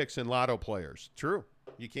lotto picks and lotto players. True,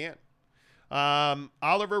 you can't.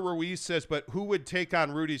 Oliver Ruiz says, but who would take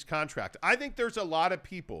on Rudy's contract? I think there's a lot of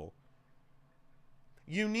people.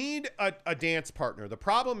 You need a dance partner. The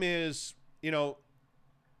problem is,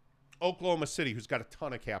 Oklahoma City, who's got a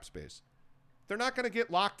ton of cap space. They're not going to get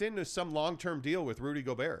locked into some long-term deal with Rudy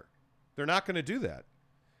Gobert. They're not going to do that.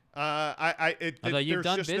 Although you've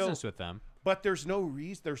done business with them. But there's no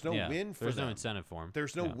reason. There's no win for them. There's no incentive for him.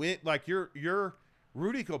 There's no win. Like your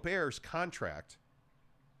Rudy Gobert's contract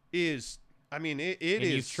is, I mean, it is.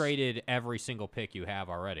 You've traded every single pick you have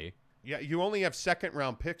already. Yeah, you only have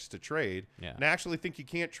second-round picks to trade. Yeah. And I actually think you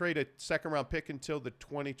can't trade a second-round pick until the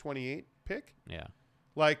 2028 pick. Yeah.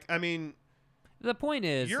 Like, I mean, the point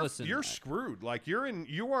is, you're screwed. Like,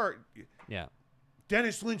 you are. Yeah.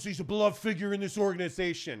 Dennis Lindsey's a beloved figure in this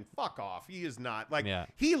organization. Fuck off. He is not. Like,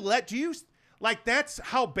 that's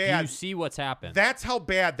how bad. Do you see what's happened? That's how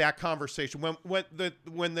bad that conversation. When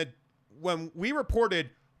we reported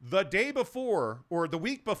the day before or the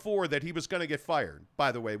week before that he was going to get fired,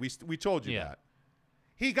 by the way, we told you that.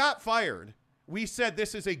 He got fired. We said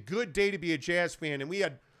this is a good day to be a Jazz fan, and we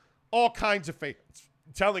had all kinds of fans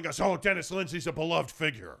telling us, oh, Dennis Lindsey's a beloved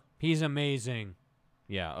figure. He's amazing.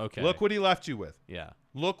 Yeah, okay. Look what he left you with. Yeah.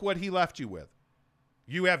 Look what he left you with.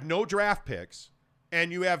 You have no draft picks,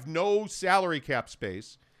 and you have no salary cap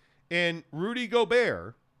space, and Rudy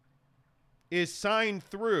Gobert is signed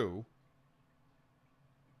through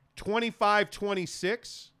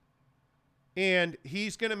 25-26, and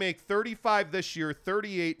he's going to make 35 this year,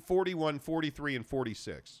 38, 41, 43, and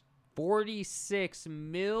 46. $46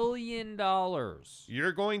 million.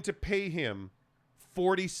 You're going to pay him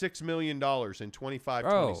 $46 million in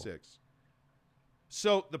 25-26.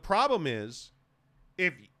 So the problem is,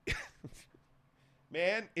 if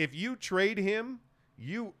you trade him,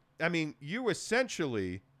 you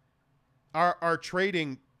essentially are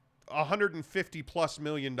trading $150+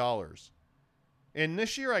 million. And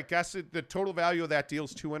this year, I guess the total value of that deal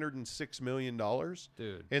is $206 million.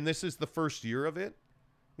 Dude. And this is the first year of it.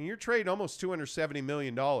 I mean, you're trading almost $270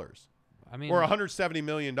 million. Or $170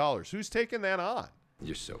 million. Who's taking that on?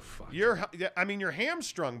 You're so fucked. You're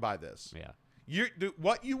hamstrung by this. Yeah.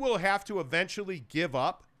 What you will have to eventually give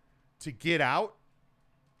up to get out.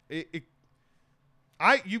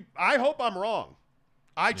 I hope I'm wrong.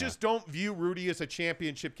 I just don't view Rudy as a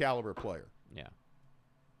championship caliber player. Yeah.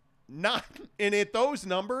 And at those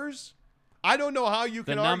numbers, I don't know how you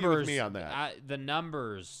can argue with me on that. The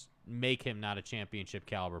numbers make him not a championship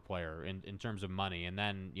caliber player in terms of money, and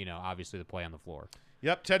then obviously the play on the floor.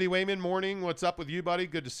 Yep, Teddy Wayman, morning. What's up with you, buddy?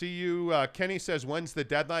 Good to see you. Kenny says, when's the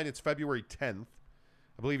deadline? It's February 10th.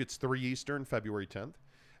 I believe it's 3 Eastern, February 10th.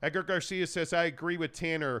 Edgar Garcia says, I agree with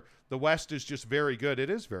Tanner. The West is just very good. It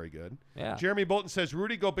is very good. Yeah. Jeremy Bolton says,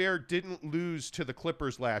 Rudy Gobert didn't lose to the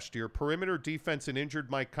Clippers last year. Perimeter defense and injured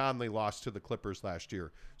Mike Conley lost to the Clippers last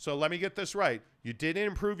year. So let me get this right. You didn't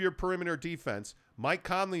improve your perimeter defense. Mike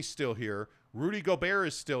Conley's still here. Rudy Gobert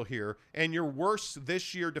is still here. And you're worse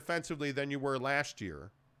this year defensively than you were last year.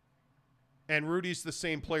 And Rudy's the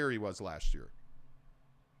same player he was last year.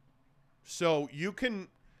 So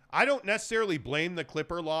I don't necessarily blame the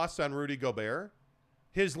Clipper loss on Rudy Gobert.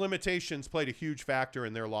 his limitations played a huge factor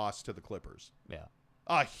in their loss to the Clippers. Yeah.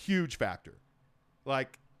 A huge factor.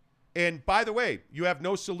 Like, and by the way, you have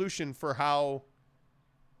no solution for how,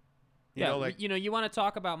 you want to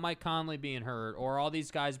talk about Mike Conley being hurt or all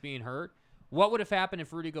these guys being hurt. What would have happened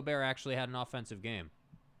if Rudy Gobert actually had an offensive game?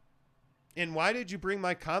 And why did you bring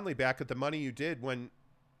Mike Conley back at the money you did when?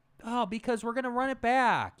 Oh, because we're going to run it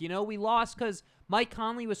back. We lost because Mike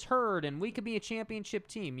Conley was hurt and we could be a championship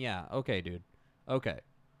team. Yeah. Okay, dude. Okay.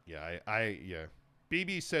 Yeah, yeah.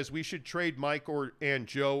 BB says we should trade Mike and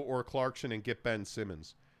Joe or Clarkson and get Ben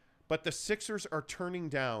Simmons. But the Sixers are turning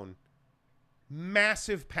down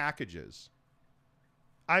massive packages.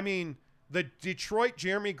 I mean, the Detroit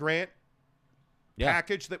Jeremy Grant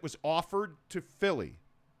package that was offered to Philly.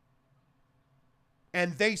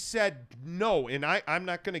 And they said no. And I'm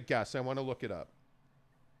not going to guess. I want to look it up.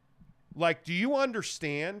 Like, do you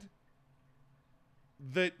understand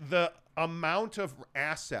the amount of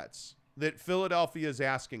assets that Philadelphia is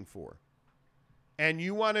asking for? And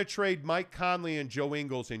you want to trade Mike Conley and Joe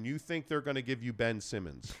Ingles, and you think they're going to give you Ben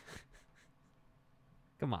Simmons?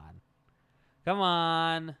 Come on.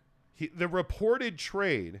 The reported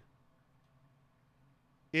trade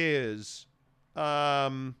is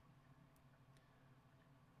Grant,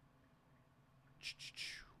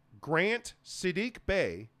 Sadiq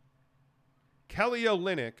Bey, Kelly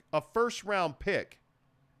Olynyk, a first-round pick,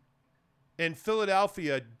 and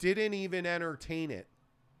Philadelphia didn't even entertain it.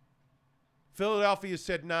 Philadelphia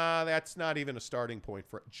said, nah, that's not even a starting point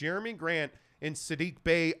for it. Jeremy Grant and Sadiq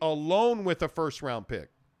Bey alone with a first-round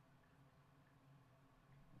pick.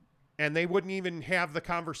 And they wouldn't even have the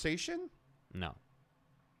conversation? No.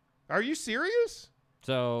 Are you serious?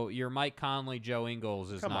 So your Mike Conley, Joe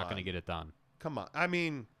Ingles is not going to get it done. Come on. I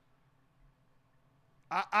mean,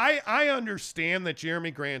 I understand that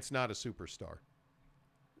Jeremy Grant's not a superstar.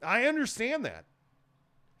 I understand that.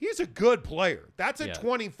 He's a good player. That's a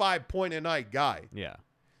 25-point-a-night guy. Yeah.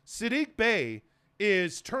 Sadiq Bey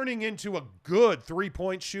is turning into a good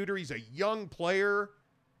three-point shooter. He's a young player.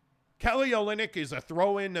 Kelly Olynyk is a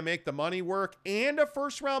throw-in to make the money work and a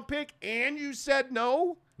first-round pick, and you said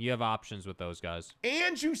no? You have options with those guys.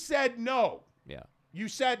 And you said no. Yeah. You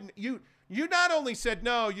said you not only said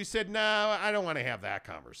no, you said, no, I don't want to have that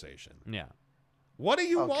conversation. Yeah. What do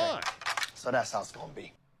you want? So that's how it's going to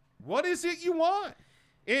be. What is it you want?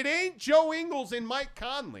 It ain't Joe Ingles and Mike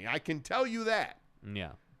Conley. I can tell you that.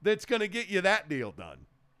 Yeah. That's going to get you that deal done.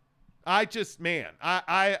 I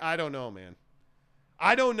don't know, man.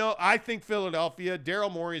 I don't know. I think Philadelphia,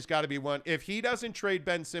 Daryl Morey's got to be one. If he doesn't trade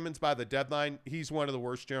Ben Simmons by the deadline, he's one of the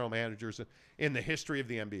worst general managers in the history of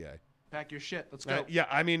the NBA. Pack your shit. Let's go. Yeah,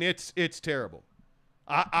 I mean, it's terrible.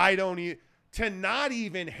 I don't even, to not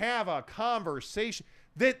even have a conversation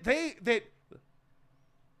that they're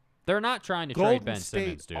not trying to Golden trade Ben State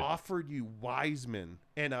Simmons, dude. offered you Wiseman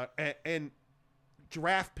and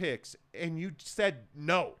draft picks, and you said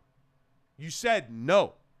no. You said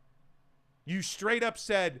no. You straight up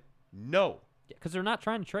said no. Yeah, because they're not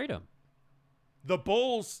trying to trade him. The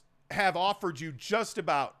Bulls have offered you just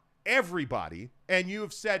about everybody, and you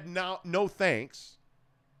have said no thanks.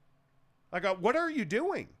 Like, what are you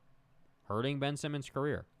doing? Hurting Ben Simmons'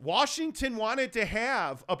 career. Washington wanted to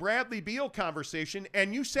have a Bradley Beal conversation,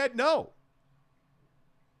 and you said no.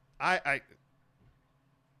 It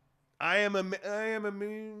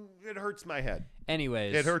hurts my head.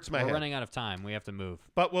 Anyways, it hurts my head. We're running out of time. We have to move.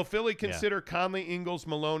 But will Philly consider Conley, Ingles,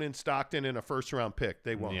 Malone, and Stockton in a first-round pick?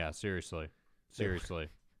 They won't. Yeah, seriously.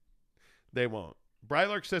 They won't.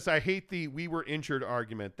 Brylark says, I hate the we were injured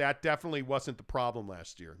argument. That definitely wasn't the problem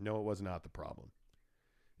last year. No, it was not the problem.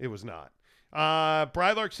 It was not.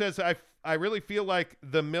 Brylark says, I really feel like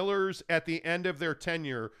the Millers at the end of their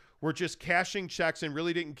tenure were just cashing checks and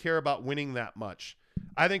really didn't care about winning that much.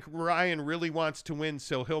 I think Ryan really wants to win,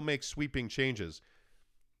 so he'll make sweeping changes.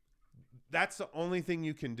 That's the only thing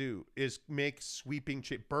you can do is make sweeping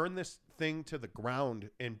burn this thing to the ground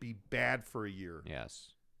and be bad for a year.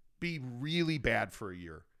 Yes. Be really bad for a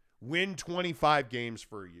year. Win 25 games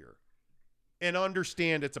for a year. And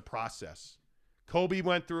understand it's a process. Kobe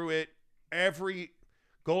went through it.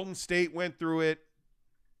 Golden State went through it.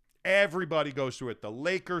 Everybody goes through it. The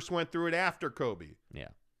Lakers went through it after Kobe. Yeah.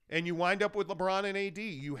 And you wind up with LeBron and AD.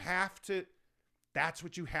 You have to – that's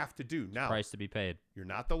what you have to do. Now, price to be paid. You're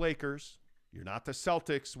not the Lakers. You're not the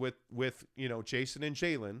Celtics with Jason and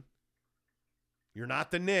Jalen. You're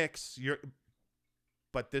not the Knicks.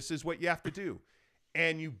 But this is what you have to do.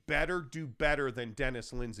 And you better do better than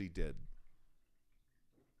Dennis Lindsey did.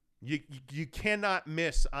 You cannot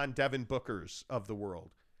miss on Devin Booker's of the world.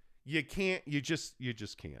 You can't. You just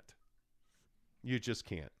can't. You just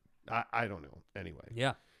can't. I don't know. Anyway.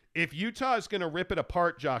 Yeah. If Utah is going to rip it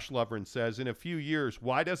apart, Josh Lovren says, in a few years,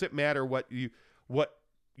 why does it matter what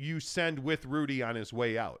you send with Rudy on his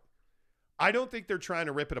way out? I don't think they're trying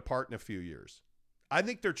to rip it apart in a few years. I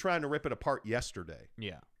think they're trying to rip it apart yesterday.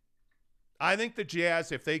 Yeah. I think the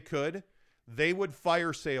Jazz, if they could, they would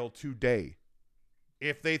fire sale today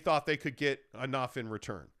if they thought they could get enough in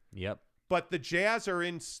return. Yep. But the Jazz are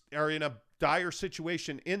in a dire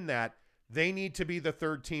situation in that they need to be the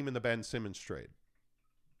third team in the Ben Simmons trade.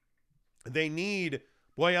 They need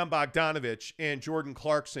Bojan Bogdanovic and Jordan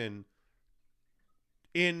Clarkson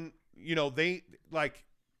in,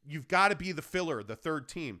 you've got to be the filler, the third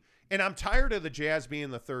team. And I'm tired of the Jazz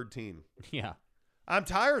being the third team. Yeah. I'm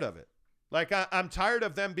tired of it. I'm tired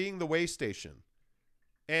of them being the way station.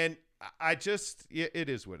 And it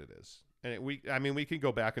is what it is. And we can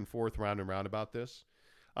go back and forth, round and round about this.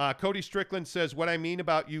 Cody Strickland says, what I mean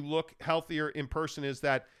about you look healthier in person is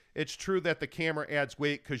that it's true that the camera adds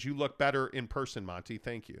weight because you look better in person, Monty.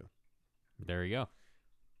 Thank you. There you go.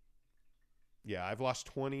 Yeah, I've lost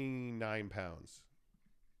 29 pounds.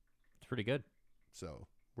 It's pretty good. So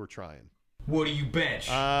we're trying. What do you bench?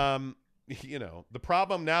 The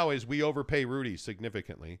problem now is we overpay Rudy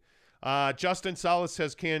significantly. Justin Salas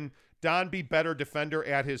says, can Don be better defender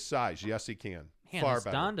at his size? Yes, he can. Man, Far this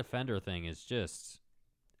better. Don defender thing is just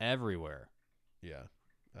everywhere. Yeah.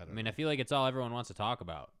 I mean, I feel like it's all everyone wants to talk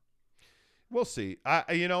about. We'll see.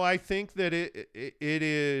 I think that it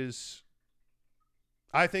is.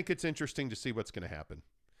 I think it's interesting to see what's going to happen.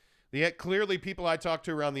 Clearly, people I talk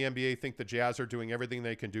to around the NBA think the Jazz are doing everything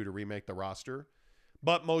they can do to remake the roster,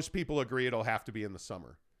 but most people agree it'll have to be in the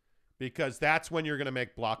summer because that's when you're going to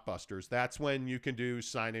make blockbusters. That's when you can do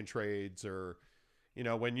sign-in trades or,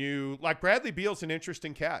 when you like Bradley Beal's an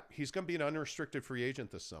interesting cat. He's going to be an unrestricted free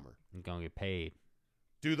agent this summer. He's going to get paid.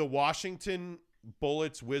 Do the Washington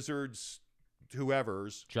Bullets, Wizards,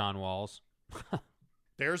 whoever's John Walls.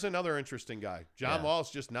 There's another interesting guy. John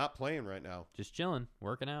Wall's just not playing right now. Just chilling,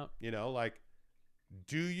 working out.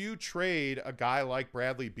 Do you trade a guy like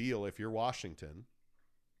Bradley Beal if you're Washington?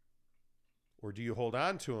 Or do you hold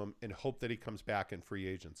on to him and hope that he comes back in free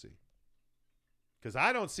agency? Because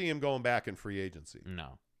I don't see him going back in free agency.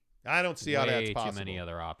 No. I don't see how that's Way possible. too many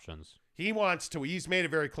other options. He wants to. He's made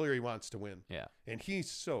it very clear he wants to win. Yeah. And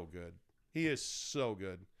he's so good. He is so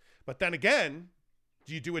good. But then again,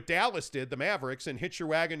 do you do what Dallas did, the Mavericks, and hitch your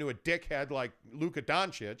wagon to a dickhead like Luka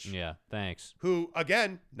Doncic? Yeah, thanks. Who,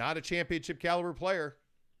 again, not a championship caliber player.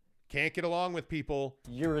 Can't get along with people.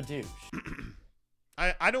 You're a douche.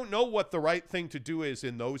 I don't know what the right thing to do is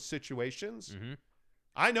in those situations. Mm-hmm.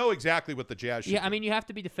 I know exactly what the Jazz should do. I mean, you have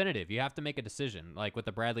to be definitive. You have to make a decision. Like with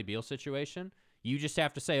the Bradley Beal situation, you just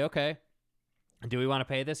have to say, okay, do we want to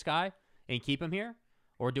pay this guy and keep him here?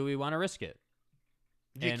 Or do we want to risk it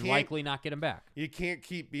and likely not get him back? You can't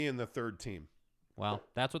keep being the third team. Well,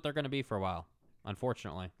 that's what they're going to be for a while,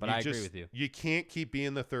 unfortunately. But I agree with you. You can't keep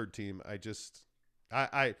being the third team.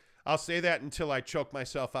 I'll say that until I choke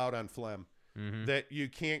myself out on phlegm. Mm-hmm. That you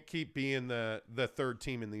can't keep being the third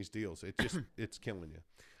team in these deals. It just it's killing you.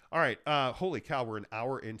 All right, holy cow, we're an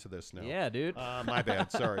hour into this now. Yeah, dude. My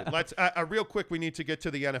bad. Sorry. Let's real quick. We need to get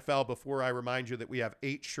to the NFL before I remind you that we have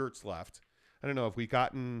 8 shirts left. I don't know if we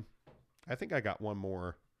gotten. I think I got one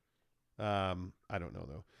more. I don't know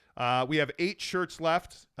though. We have 8 shirts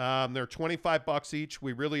left. They're $25 each.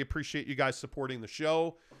 We really appreciate you guys supporting the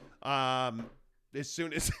show.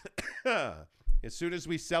 As soon as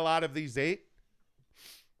we sell out of these 8,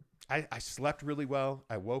 I slept really well.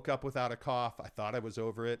 I woke up without a cough. I thought I was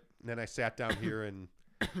over it. And then I sat down here and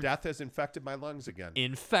death has infected my lungs again.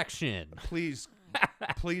 Infection. Please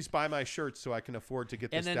buy my shirts so I can afford to get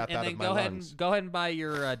this death out of my lungs. Go ahead and buy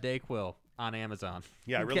your Dayquil on Amazon.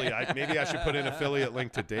 Yeah, really. Maybe I should put an affiliate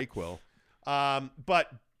link to Dayquil.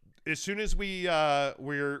 But as soon as we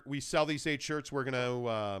sell these 8 shirts, we're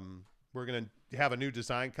gonna have a new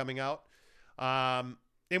design coming out.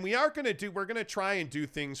 And we're going to try and do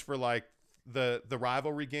things for like the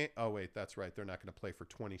rivalry game. Oh, wait, that's right. They're not going to play for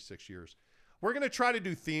 26 years. We're going to try to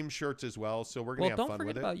do theme shirts as well. So we're going to have fun with it. Don't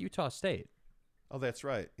forget about Utah State. Oh, that's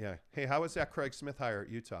right. Yeah. Hey, how was that Craig Smith hire at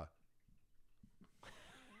Utah?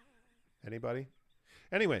 Anybody?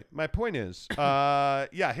 Anyway, my point is, hit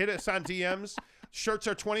us on DMs. Shirts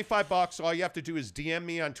are $25. All you have to do is DM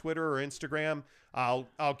me on Twitter or Instagram. I'll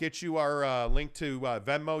get you our link to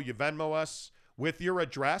Venmo. You Venmo us with your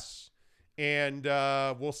address, and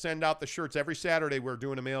we'll send out the shirts every Saturday. We're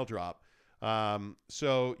doing a mail drop.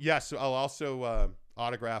 So yes, I'll also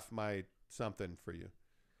autograph my something for you.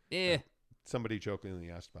 Yeah. Somebody jokingly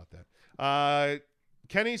asked about that.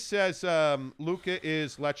 Kenny says Luka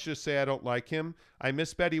is, let's just say I don't like him. I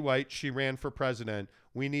miss Betty White. She ran for president.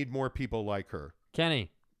 We need more people like her.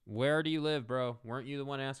 Kenny, where do you live, bro? Weren't you the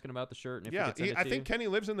one asking about the shirt? And if we could send it I to think you? Kenny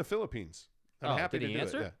lives in the Philippines. I'm happy did to he do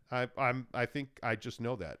answer? it. Yeah. I think I just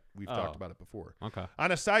know that. We've talked about it before. Okay.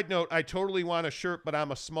 On a side note, I totally want a shirt, but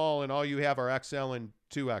I'm a small, and all you have are XL and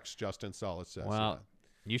 2X, Justin Solid says. Well,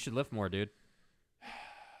 you should lift more, dude.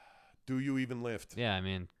 Do you even lift? Yeah, I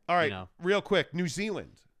mean, all right, you know. real quick, New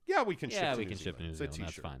Zealand. Yeah, we can ship to we New can Zealand. ship to New It's Zealand. a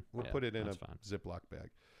That's t-shirt. fine. We'll Yeah, put it in a that's fine. Ziploc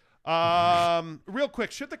bag. Real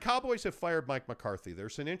quick, should the Cowboys have fired Mike McCarthy?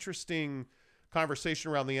 There's an interesting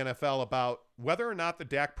conversation around the NFL about whether or not the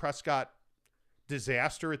Dak Prescott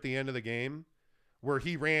disaster at the end of the game, where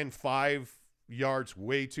he ran 5 yards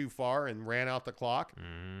way too far and ran out the clock,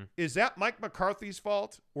 is that Mike McCarthy's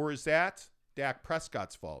fault or is that Dak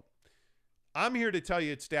Prescott's fault? I'm here to tell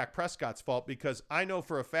you it's Dak Prescott's fault because I know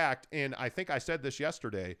for a fact, and I think I said this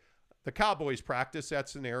yesterday, the Cowboys practiced that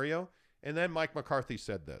scenario, and then Mike McCarthy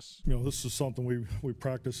said this. You know, this is something we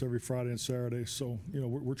practice every Friday and Saturday, so, you know,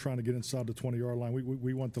 we're trying to get inside the 20-yard line.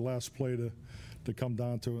 We want the last play to come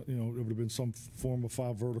down to, you know, it would have been some form of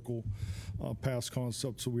 5 vertical pass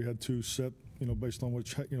concept, so we had 2 set, you know, based on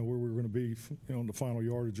which, you know, where we were going to be, you know, in the final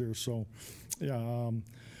yardage there. So, yeah,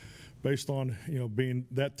 based on, you know, being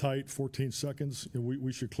that tight, 14 seconds, you know,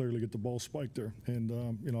 we should clearly get the ball spiked there. And,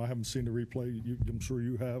 you know, I haven't seen the replay. I'm sure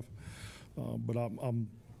you have. But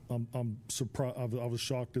I'm surprised. I was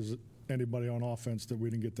shocked as anybody on offense that we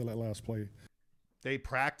didn't get to that last play. They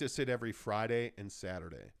practice it every Friday and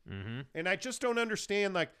Saturday. And I just don't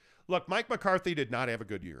understand. Like, look, Mike McCarthy did not have a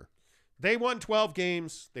good year. They won 12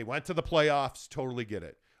 games. They went to the playoffs. Totally get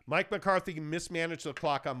it. Mike McCarthy mismanaged the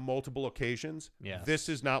clock on multiple occasions. Yes. This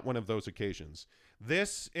is not one of those occasions.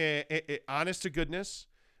 This, honest to goodness,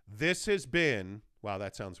 this has been – wow,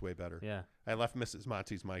 that sounds way better. Yeah. I left Mrs.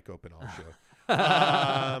 Monty's mic open all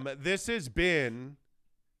show. This has been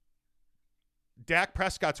Dak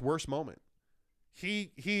Prescott's worst moment. And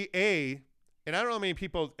I don't know how many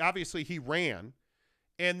people – obviously he ran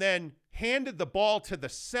and then handed the ball to the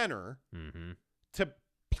center to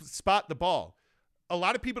spot the ball. A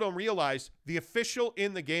lot of people don't realize the official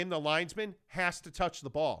in the game, the linesman, has to touch the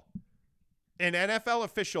ball. An NFL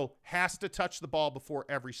official has to touch the ball before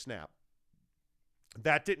every snap.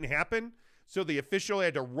 That didn't happen, so the official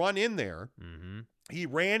had to run in there. He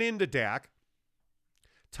ran into Dak,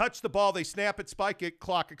 touched the ball, they snap it, spike it,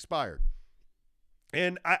 clock expired.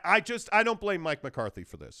 And I don't blame Mike McCarthy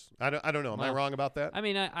for this. I don't know. Am I wrong about that? I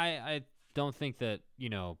mean, I don't think that, you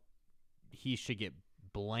know, he should get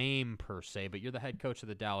blame per se, but you're the head coach of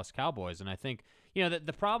the Dallas Cowboys, and I think, you know,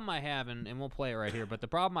 the problem I have, and we'll play it right here, but the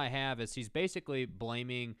problem I have is he's basically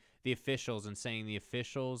blaming the officials and saying the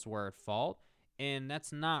officials were at fault, and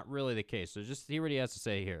that's not really the case. So just hear what he has to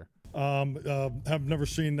say here. Have never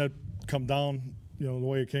seen that come down, you know, the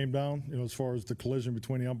way it came down, you know, as far as the collision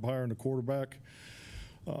between the umpire and the quarterback.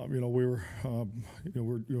 You know, we were,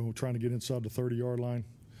 we're trying to get inside the 30-yard line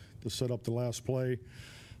to set up the last play.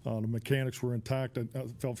 The mechanics were intact. I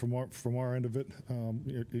felt from our end of it,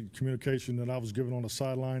 communication that I was given on the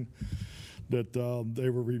sideline that they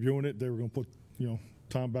were reviewing it. They were going to put, you know,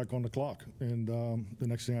 time back on the clock, and the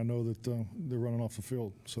next thing I know that they're running off the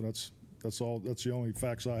field. So that's all. That's the only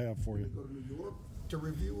facts I have for you. Go to New York to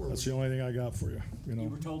review, or that's the only thing I got for you. You know. You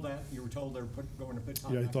were told that. You were told they're going to put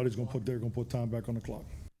time. Yeah, he thought they're going to put time back on the clock.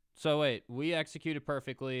 So wait, we executed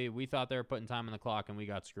perfectly. We thought they were putting time on the clock, and we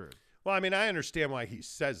got screwed. Well, I mean, I understand why he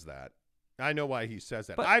says that. I know why he says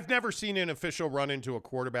that. But I've never seen an official run into a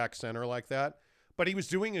quarterback center like that, but he was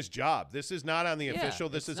doing his job. This is not on the official.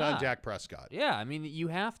 This is on Dak Prescott. Yeah, I mean, you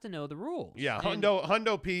have to know the rules. Yeah, And-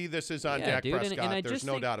 Hundo P, this is on Dak dude, Prescott. and I There's just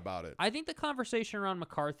no think- doubt about it. I think the conversation around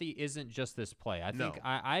McCarthy isn't just this play. I think No.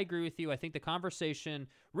 I agree with you. I think the conversation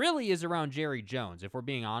really is around Jerry Jones, if we're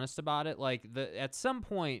being honest about it. Like, at some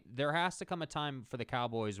point, there has to come a time for the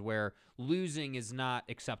Cowboys where losing is not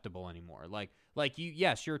acceptable anymore. Like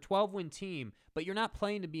yes, you're a 12-win team, but you're not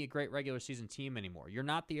playing to be a great regular season team anymore. You're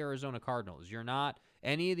not the Arizona Cardinals. You're not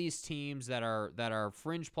any of these teams that are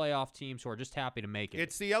fringe playoff teams who are just happy to make it.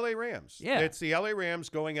 It's the LA Rams. Yeah. It's the LA Rams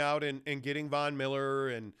going out and getting Von Miller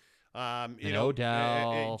and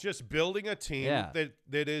Odell. just building a team Yeah.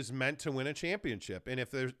 that is meant to win a championship. And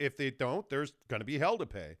if they don't, there's going to be hell to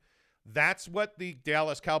pay. That's what the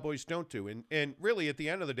Dallas Cowboys don't do. And really, at the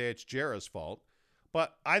end of the day, it's Jarrah's fault.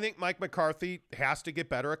 But I think Mike McCarthy has to get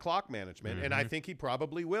better at clock management, and I think he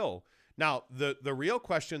probably will. Now, the real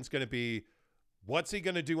question is going to be, What's he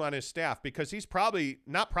going to do on his staff? Because he's probably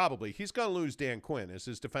he's going to lose Dan Quinn as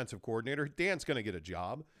his defensive coordinator. Dan's going to get a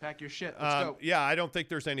job. Pack your shit. Let's go. Yeah, I don't think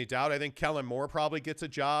there's any doubt. I think Kellen Moore probably gets a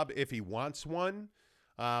job if he wants one.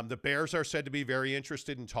 The Bears are said to be very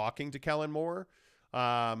interested in talking to Kellen Moore.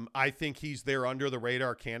 I think he's their under the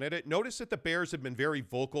radar candidate. Notice that the Bears have been very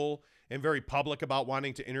vocal and very public about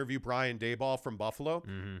wanting to interview Brian Daboll from Buffalo.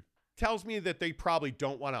 Mm-hmm. Tells me that they probably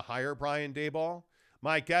don't want to hire Brian Daboll.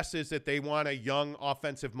 My guess is that they want a young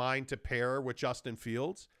offensive mind to pair with Justin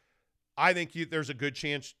Fields. I think there's a good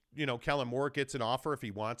chance, Kellen Moore gets an offer if he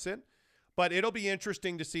wants it. But it'll be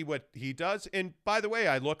interesting to see what he does. And by the way,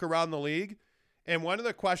 I look around the league, and one of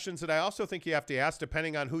the questions that I also think you have to ask,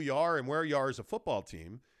 depending on who you are and where you are as a football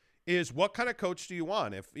team, is what kind of coach do you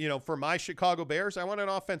want? If, for my Chicago Bears, I want an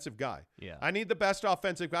offensive guy. Yeah. I need the best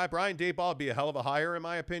offensive guy. Brian Daboll would be a hell of a hire, in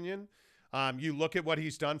my opinion. You look at what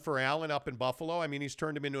he's done for Allen up in Buffalo. I mean, he's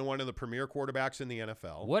turned him into one of the premier quarterbacks in the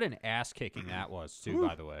NFL. What an ass kicking that was, too,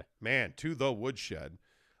 by the way. Man, to the woodshed.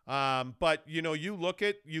 But you look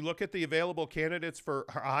at the available candidates for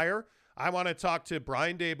hire. I want to talk to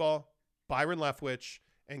Brian Daboll, Byron Leftwich,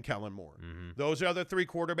 and Kellen Moore. Mm-hmm. Those are the three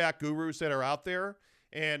quarterback gurus that are out there.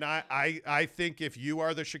 And I think if you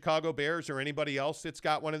are the Chicago Bears or anybody else that's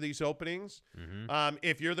got one of these openings,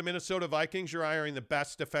 if you're the Minnesota Vikings, you're hiring the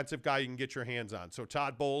best defensive guy you can get your hands on. So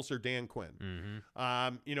Todd Bowles or Dan Quinn,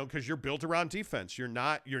 because you're built around defense. You're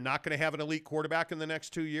not going to have an elite quarterback in the next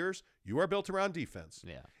 2 years. You are built around defense.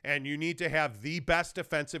 Yeah. And you need to have the best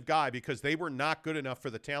defensive guy because they were not good enough for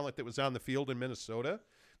the talent that was on the field in Minnesota.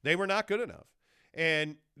 They were not good enough.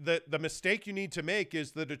 And the mistake you need to make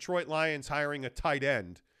is the Detroit Lions hiring a tight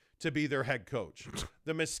end to be their head coach.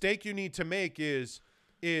 The mistake you need to make is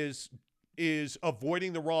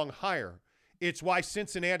avoiding the wrong hire. It's why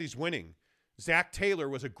Cincinnati's winning. Zach Taylor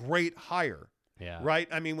was a great hire. Yeah. Right?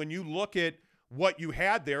 I mean, when you look at what you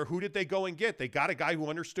had there, who did they go and get? They got a guy who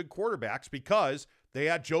understood quarterbacks because they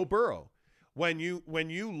had Joe Burrow. When you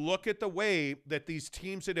look at the way that these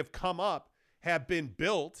teams that have come up have been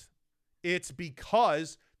built, it's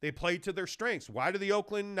because they played to their strengths. Why do the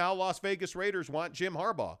Oakland, now Las Vegas Raiders want Jim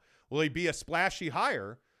Harbaugh? Will he be a splashy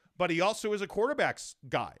hire? But he also is a quarterbacks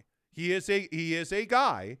guy. He is a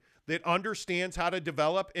guy that understands how to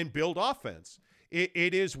develop and build offense.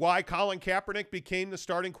 It is why Colin Kaepernick became the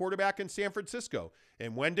starting quarterback in San Francisco.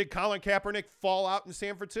 And when did Colin Kaepernick fall out in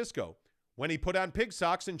San Francisco? When he put on pig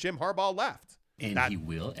socks and Jim Harbaugh left. And he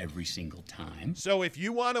will every single time. So if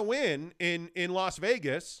you want to win in Las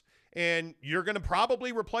Vegas, and you're going to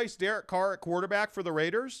probably replace Derek Carr at quarterback for the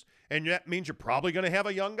Raiders, and that means you're probably going to have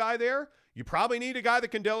a young guy there. You probably need a guy that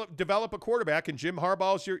can develop a quarterback, and Jim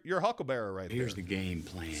Harbaugh's your huckleberry right there. Here's the game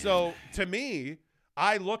plan. So, to me,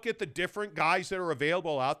 I look at the different guys that are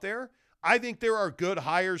available out there. I think there are good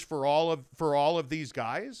hires for all of these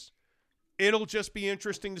guys. It'll just be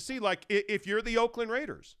interesting to see. Like, if you're the Oakland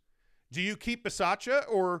Raiders, do you keep Bisaccia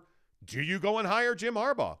or do you go and hire Jim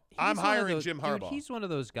Harbaugh? I'm hiring Jim Harbaugh. Dude, he's one of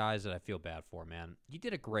those guys that I feel bad for, man. You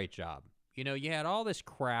did a great job. You had all this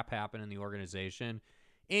crap happen in the organization,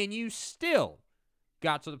 and you still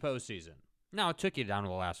got to the postseason. Now, it took you down to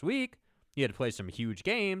the last week. You had to play some huge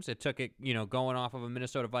games. It took it, going off of a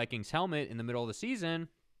Minnesota Vikings helmet in the middle of the season.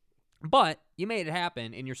 But you made it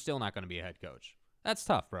happen, and you're still not going to be a head coach. That's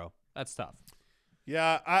tough, bro. That's tough.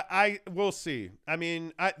 Yeah, I will see. I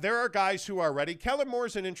mean, there are guys who are ready. Kellen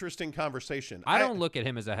Moore's an interesting conversation. I don't look at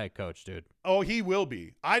him as a head coach, dude. Oh, he will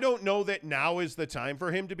be. I don't know that now is the time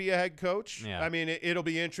for him to be a head coach. Yeah. I mean, it'll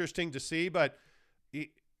be interesting to see, but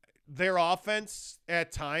their offense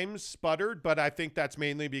at times sputtered, but I think that's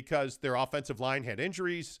mainly because their offensive line had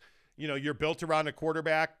injuries. You're built around a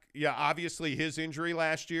quarterback. Yeah, obviously his injury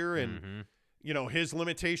last year and, his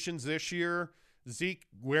limitations this year. Zeke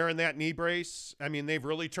wearing that knee brace. I mean, they've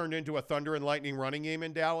really turned into a thunder and lightning running game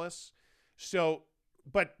in Dallas. So,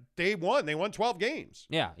 but they won. They won 12 games.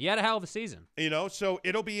 Yeah, you had a hell of a season. So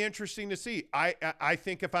it'll be interesting to see. I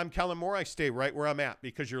think if I'm Kellen Moore, I stay right where I'm at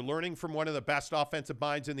because you're learning from one of the best offensive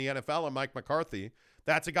minds in the NFL, and Mike McCarthy.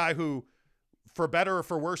 That's a guy who, for better or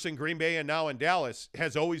for worse in Green Bay and now in Dallas,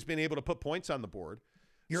 has always been able to put points on the board.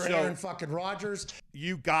 You're Aaron fucking Rodgers.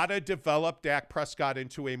 You got to develop Dak Prescott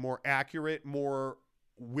into a more accurate, more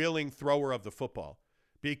willing thrower of the football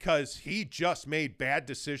because he just made bad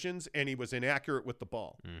decisions and he was inaccurate with the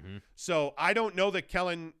ball. Mm-hmm. So I don't know that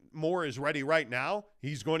Kellen Moore is ready right now.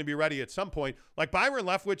 He's going to be ready at some point. Like Byron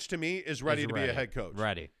Leftwich to me is ready to be a head coach.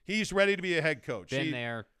 Ready. He's ready to be a head coach. Been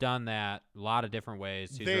there, done that, a lot of different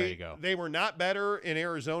ways. He's ready to go. They were not better in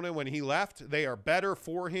Arizona when he left. They are better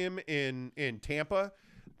for him in Tampa.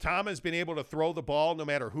 Tom has been able to throw the ball no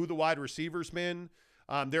matter who the wide receiver's been.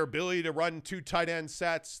 Their ability to run 2 tight end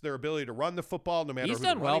sets, their ability to run the football, no matter He's who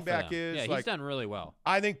done the well running for back them. is. Yeah, he's done really well.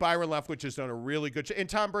 I think Byron Leftwich has done a really good job. And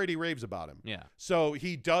Tom Brady raves about him. Yeah. So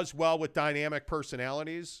he does well with dynamic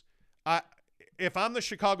personalities. If I'm the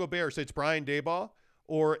Chicago Bears, it's Brian Daboll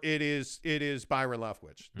or it is Byron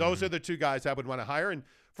Leftwich. Those are the 2 guys I would want to hire. And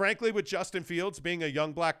frankly, with Justin Fields being a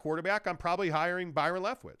young black quarterback, I'm probably hiring Byron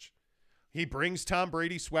Leftwich. He brings Tom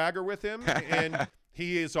Brady swagger with him, and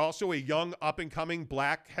he is also a young, up-and-coming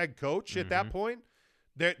black head coach at that point.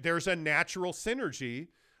 There's a natural synergy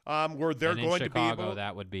where they're going Chicago, to be able.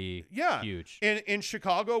 That would be huge. In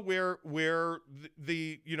Chicago, where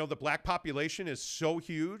the black population is so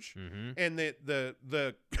huge, and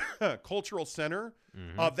the cultural center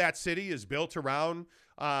of that city is built around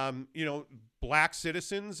black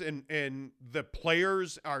citizens, and the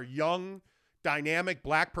players are young, dynamic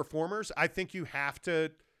black performers. I think you have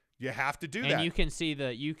to do that. And you can see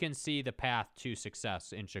the path to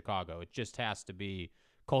success in Chicago. It just has to be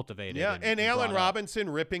cultivated. Yeah, and Allen brought up. Robinson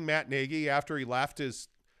ripping Matt Nagy after he left is.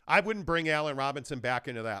 I wouldn't bring Allen Robinson back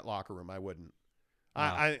into that locker room. I wouldn't.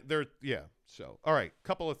 No. So, all right,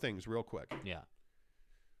 couple of things real quick. Yeah.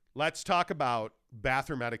 Let's talk about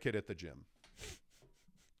bathroom etiquette at the gym.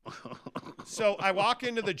 So I walk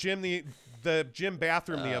into the gym, the gym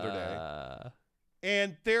bathroom the other day,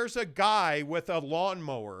 and there's a guy with a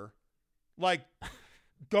lawnmower, like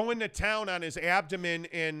going to town on his abdomen,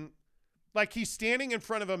 and like he's standing in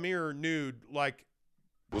front of a mirror nude, like,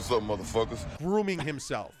 what's up, motherfuckers? Grooming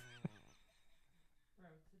himself.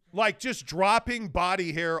 Like just dropping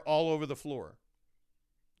body hair all over the floor.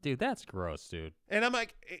 Dude, that's gross, dude. And I'm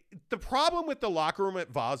like, the problem with the locker room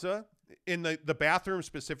at Vaza, in the bathroom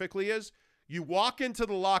specifically, is you walk into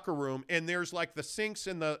the locker room and there's like the sinks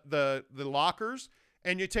and the lockers,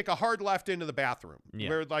 and you take a hard left into the bathroom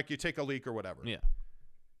where like you take a leak or whatever. Yeah.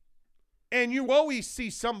 And you always see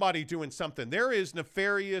somebody doing something. There is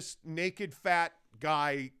nefarious, naked, fat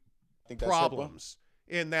guy problems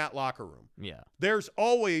in that locker room. Yeah. There's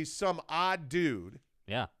always some odd dude.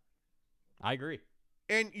 Yeah. I agree.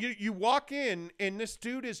 And you walk in, and this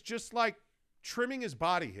dude is just like trimming his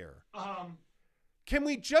body hair. Can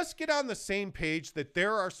we just get on the same page that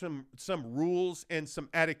there are some rules and some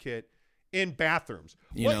etiquette in bathrooms?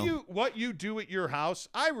 What you do at your house,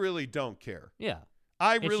 I really don't care. Yeah.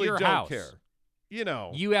 I really don't house. care.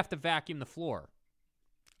 You have to vacuum the floor.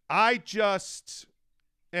 I just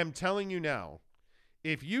am telling you now,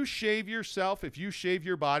 if you shave yourself, if you shave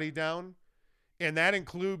your body down, and that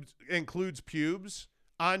includes pubes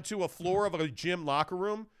onto a floor of a gym locker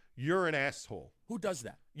room, you're an asshole. Who does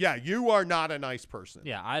that? Yeah, you are not a nice person.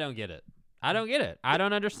 Yeah, I don't get it. I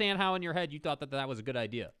don't understand how in your head you thought that was a good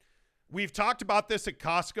idea. We've talked about this at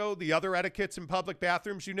Costco, the other etiquettes in public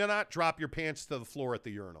bathrooms. You do not drop your pants to the floor at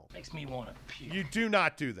the urinal. Makes me want to puke. You do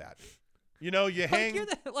not do that. You hang.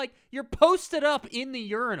 You're posted up in the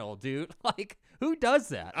urinal, dude. Like, who does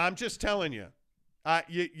that? I'm just telling you.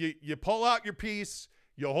 You pull out your piece,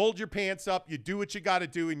 you hold your pants up, you do what you got to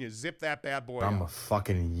do, and you zip that bad boy I'm up. a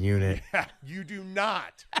fucking unit. Yeah, you do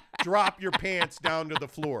not drop your pants down to the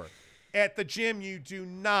floor. At the gym, you do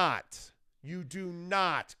not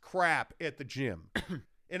crap at the gym.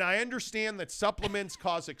 And I understand that supplements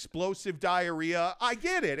cause explosive diarrhea. I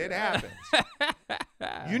get it. It happens.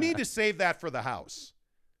 You need to save that for the house.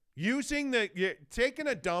 Taking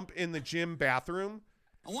a dump in the gym bathroom.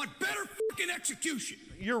 I want better fucking execution.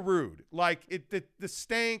 You're rude. Like the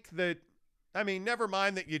stank never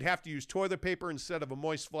mind that you'd have to use toilet paper instead of a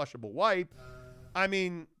moist flushable wipe. I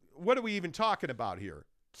mean, what are we even talking about here?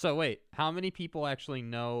 So wait, how many people actually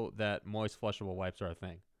know that moist flushable wipes are a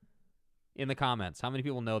thing? In the comments, how many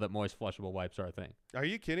people know that moist flushable wipes are a thing? Are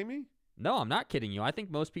you kidding me? No, I'm not kidding you. I think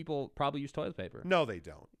most people probably use toilet paper. No, they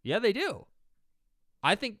don't. Yeah, they do.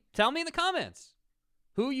 Tell me in the comments.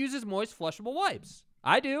 Who uses moist flushable wipes?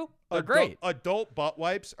 I do. They're great. Adult butt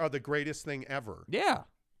wipes are the greatest thing ever. Yeah.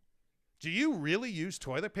 Do you really use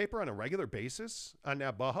toilet paper on a regular basis on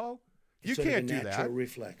that boho? You It's can't a do natural that.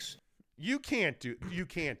 reflex. You can't do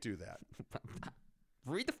that.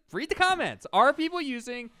 Read the comments.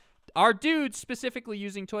 Are dudes specifically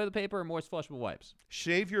using toilet paper or moist flushable wipes?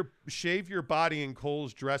 Shave your body in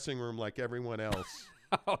Kohl's dressing room like everyone else.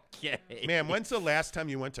 Okay. Man, when's the last time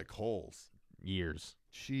you went to Kohl's? Years.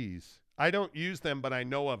 Jeez. I don't use them, but I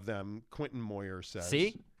know of them, Quentin Moyer says.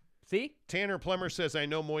 See? Tanner Plummer says, I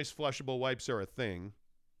know moist flushable wipes are a thing.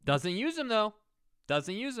 Doesn't use them, though.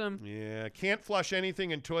 Doesn't use them. Yeah, can't flush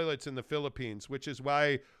anything in toilets in the Philippines, which is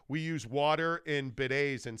why we use water in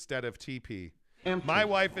bidets instead of TP. My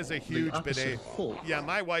wife is a huge bidet. Yeah,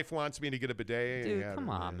 my wife wants me to get a bidet. Dude, Yeah, come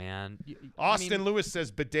on, man. Austin Lewis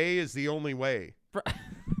says bidet is the only way.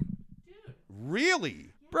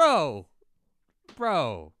 Really? Bro,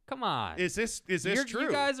 come on. Is this true?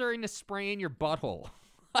 You guys are into spraying your butthole.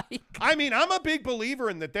 Like, I mean, I'm a big believer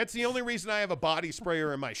in that. That's the only reason I have a body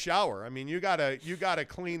sprayer in my shower. I mean, you gotta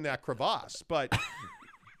clean that crevasse. But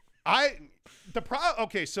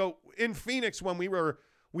okay, so in Phoenix when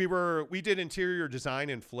we did interior design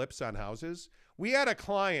and flips on houses, we had a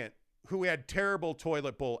client who had terrible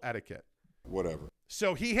toilet bowl etiquette. Whatever.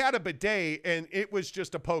 So he had a bidet and it was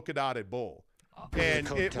just a polka dotted bowl. And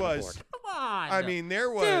it was, come on. I mean, there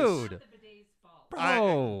was, dude,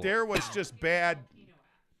 bro, there was just bad.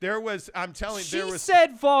 There was, I'm telling you, she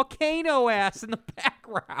said volcano ass in the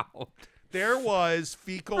background. There was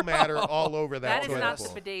fecal matter all over that toilet bowl. That is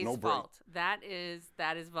not the bidet's fault. That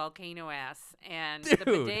is volcano ass. And Dude. The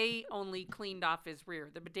bidet only cleaned off his rear.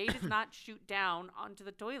 The bidet does not shoot down onto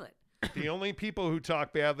the toilet. The only people who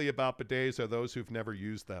talk badly about bidets are those who've never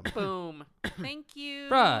used them. Boom. Thank you.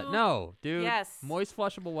 Bruh, no, dude. Yes. Moist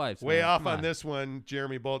flushable wipes. Way man. off Come on this one.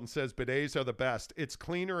 Jeremy Bolton says bidets are the best. It's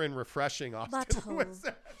cleaner and refreshing. Austin Lewis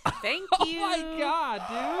says. Thank you. Oh my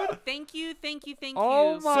God, dude. Thank you.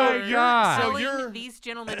 Oh for my God. telling these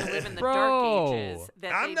gentlemen who live in the dark ages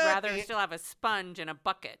that I'm they'd not rather still have a sponge and a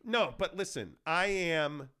bucket. No, but listen, I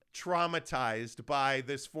am traumatized by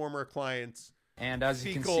this former client's And as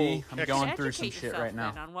you can fecal see, I'm going through Educate some shit yourself right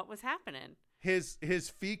now. then on what was happening.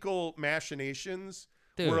 his fecal machinations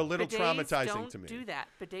Dude. were a little Bidets traumatizing to me. Don't do that.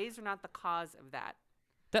 Bidets are not the cause of that.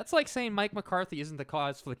 That's like saying Mike McCarthy isn't the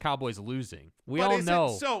cause for the Cowboys losing. We But all is know.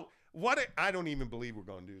 It, so what? I don't even believe we're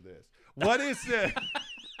going to do this. What is the?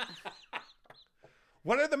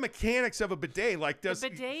 What are the mechanics of a bidet? Like does the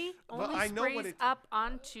bidet only I know what sprays up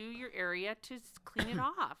onto your area to clean it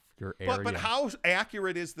off. Your area. But how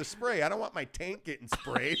accurate is the spray? I don't want my tank getting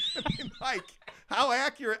sprayed. I mean, like how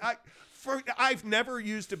accurate? I've never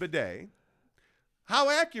used a bidet. How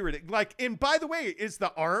accurate? Like, and by the way, is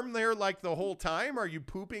the arm there like the whole time? Are you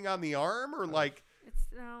pooping on the arm or like? It's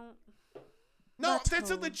no. No, that's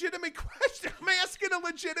a legitimate question. I'm asking a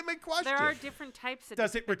legitimate question. There are different types of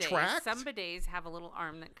Does it bidets. retract? Some bidets have a little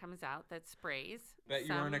arm that comes out that sprays. Bet you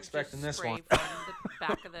Some weren't expecting just this spray one. from the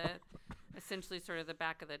back of essentially sort of the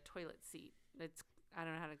back of the toilet seat. I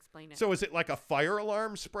don't know how to explain it. So is it like a fire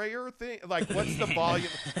alarm sprayer thing? Like what's the volume?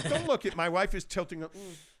 Don't look at my wife is tilting.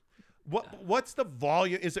 What's the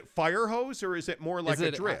volume? Is it fire hose or is it more like a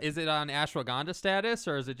drip? Is it on ashwagandha status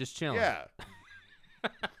or is it just chilling? Yeah.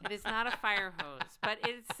 It is not a fire hose, but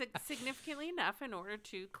it's significantly enough in order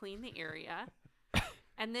to clean the area.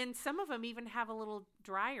 And then some of them even have a little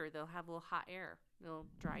dryer. They'll have a little hot air. They'll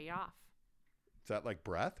dry you off. Is that like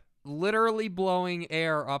breath? Literally blowing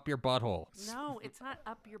air up your butthole. No, it's not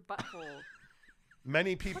up your butthole.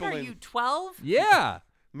 Many people. What are you, 12? Yeah.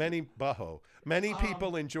 Many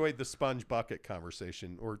people enjoyed the sponge bucket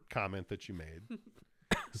conversation or comment that you made.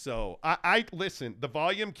 So I listen, the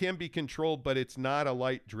volume can be controlled, but it's not a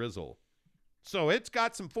light drizzle. So it's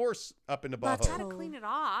got some force up in the butthole. Got to clean it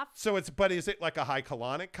off. So but is it like a high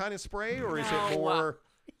colonic kind of spray or is it more?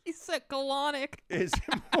 He said colonic. Is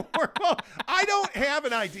it more? Well, I don't have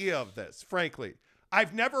an idea of this, frankly.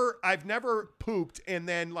 I've never pooped and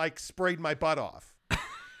then like sprayed my butt off.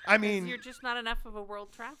 I mean, you're just not enough of a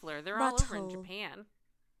world traveler. They're all over in Japan.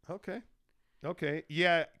 Okay.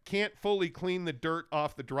 Yeah, can't fully clean the dirt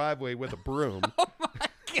off the driveway with a broom. Oh my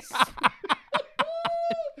God.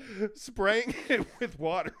 Spraying it with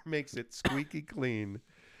water makes it squeaky clean.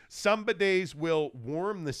 Some bidets will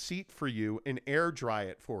warm the seat for you and air dry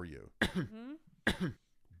it for you.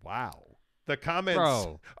 Wow. The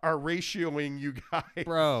comments are ratioing you guys.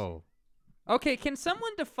 Bro. Okay, can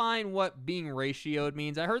someone define what being ratioed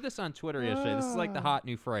means? I heard this on Twitter yesterday. This is like the hot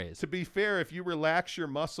new phrase. To be fair, if you relax your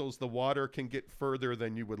muscles, the water can get further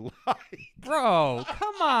than you would like. Bro,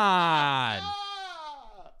 come on.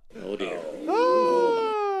 Oh, dear.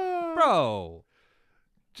 Bro.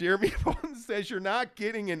 Jeremy Bolton says you're not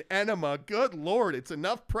getting an enema. Good Lord, it's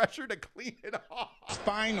enough pressure to clean it off.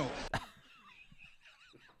 Spinal.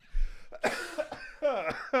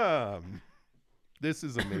 This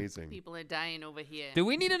is amazing. People are dying over here. Do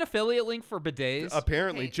we need an affiliate link for bidets?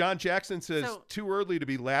 Apparently. Okay. John Jackson says, too early to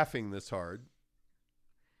be laughing this hard.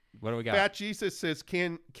 What do we got? Fat Jesus says,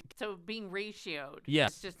 So being ratioed.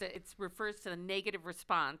 Yes. It's just it refers to the negative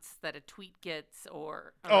response that a tweet gets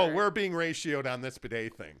or we're being ratioed on this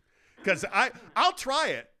bidet thing. Because I'll try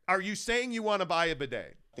it. Are you saying you want to buy a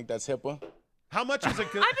bidet? I think that's HIPAA. How much is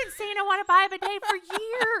it good? I've been saying I want to buy a bidet for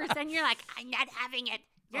years, and you're like, I'm not having it.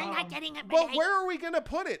 You're not getting a bidet. Well, where are we going to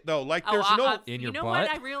put it, though? Like, there's no... In your you know butt? what?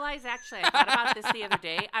 I realized, actually, I thought about this the other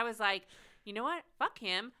day. I was like, you know what? Fuck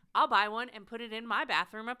him. I'll buy one and put it in my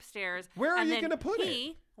bathroom upstairs. Where are you going to put it?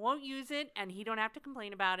 He won't use it, and he don't have to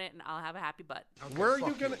complain about it, and I'll have a happy butt. Okay, Where are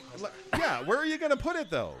you going to... Yeah, where are you going to put it,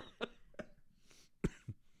 though?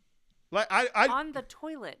 Like On the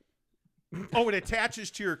toilet. Oh, it attaches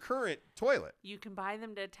to your current toilet. You can buy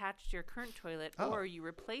them to attach to your current toilet, or you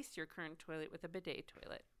replace your current toilet with a bidet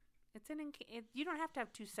toilet. You don't have to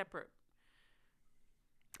have two separate.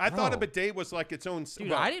 I thought a bidet was like its own...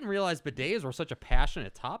 Dude, I didn't realize bidets were such a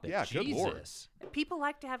passionate topic. Yeah, good Lord. Jesus. People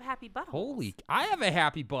like to have happy buttholes. I have a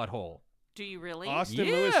happy butthole. Do you really?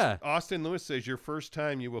 Austin Lewis says your first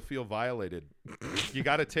time you will feel violated. You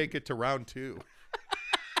got to take it to round 2.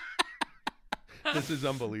 This is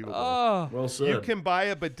unbelievable. Oh, well said. You can buy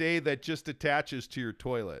a bidet that just attaches to your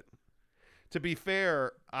toilet. To be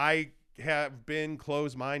fair, I have been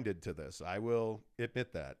closed-minded to this. I will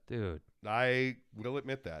admit that. Dude. I will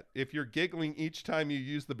admit that. If you're giggling each time you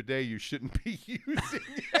use the bidet, you shouldn't be using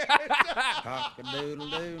it.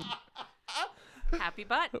 Cock-a-doodle-doo. Happy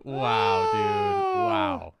butt. Wow, dude.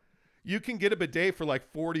 Wow. You can get a bidet for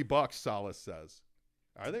like $40, Solace says.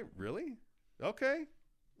 Are they really? Okay.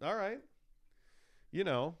 All right. You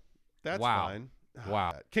know, that's fine.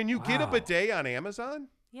 Wow. Can you get a bidet on Amazon?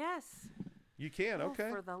 Yes. You can, okay.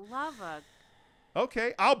 For the love of...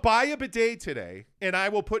 Okay, I'll buy a bidet today, and I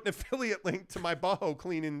will put an affiliate link to my Baho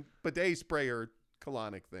cleaning bidet sprayer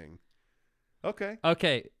colonic thing. Okay.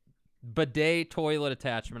 Okay, bidet toilet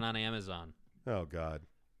attachment on Amazon. Oh, God.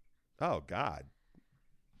 Oh, God.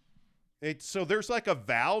 So there's like a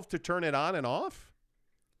valve to turn it on and off?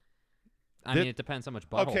 I mean, it depends how much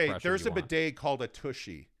butthole pressure there's you a want. bidet called a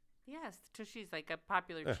Tushy. Yes, Tushy's like a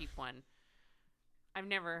popular cheap one. I've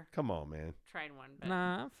never Come on, man. tried one. But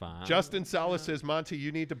Nah, I'm fine. Justin Salas says, Monty,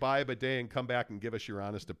 you need to buy a bidet and come back and give us your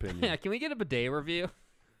honest opinion. Yeah, can we get a bidet review?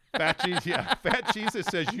 Fat Jesus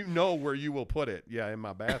says, you know where you will put it. Yeah, in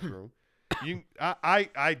my bathroom.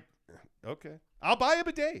 Okay. I'll buy a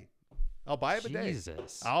bidet.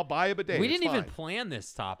 Jesus. I'll buy a bidet. We It's didn't even fine. plan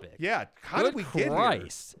this topic. Yeah. How did we get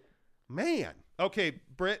Christ. here? Man. Okay,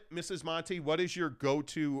 Britt, Mrs. Monty, what is your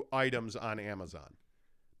go-to items on Amazon?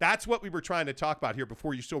 That's what we were trying to talk about here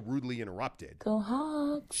before you so rudely interrupted. Go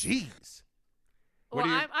Hawks. Jeez. Well,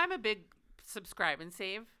 I'm a big subscribe and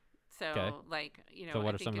save. So, Okay. like, you know. So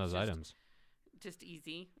what I are some think of it's those items? Just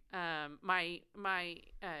easy. My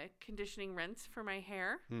conditioning rinse for my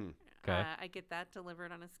hair. Okay. I get that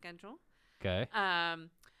delivered on a schedule. Okay.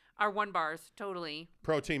 Our 1 bars, totally.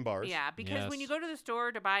 Protein bars. Yeah, because when you go to the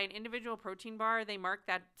store to buy an individual protein bar, they mark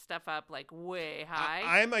that stuff up like way high.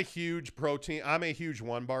 I'm a huge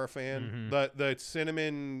 1 bar fan. Mm-hmm. The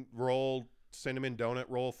cinnamon donut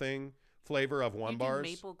roll thing flavor of 1 bars.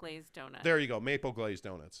 Maple glazed donuts. There you go, maple glazed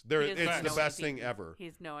donuts. It's the best thing ever. He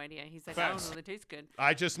has no idea. He's like, I don't know, they taste good.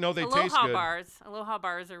 I just know they Aloha taste good. Aloha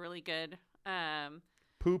bars are really good.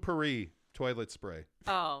 Poopery toilet spray.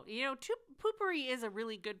 Oh, Poopery is a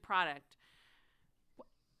really good product.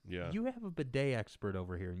 Yeah. You have a bidet expert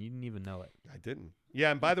over here, and you didn't even know it. I didn't. Yeah,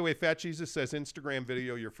 and by the way, Fat Jesus says Instagram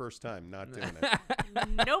video your first time. Not doing it.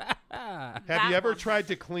 Nope. Have you ever tried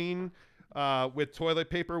to clean with toilet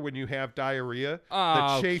paper when you have diarrhea? Okay.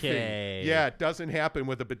 The chafing. Yeah, it doesn't happen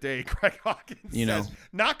with a bidet, Craig Hawkins says.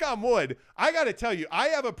 Knock on wood. I got to tell you, I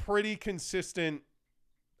have a pretty consistent...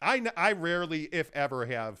 I rarely, if ever,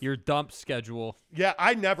 have... Your dump schedule. Yeah,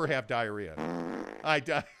 I never have diarrhea.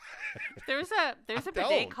 There's a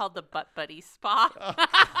bidet called the Butt Buddy Spa.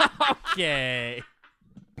 Okay.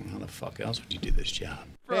 How the fuck else would you do this job?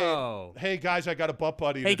 Bro. Hey guys, I got a butt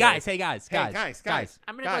buddy Hey today. guys. Hey, guys.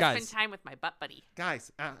 I'm going to go spend time with my butt buddy.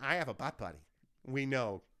 Guys, I have a butt buddy. We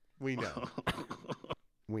know. We know.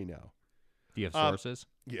 We know. Do you have sources?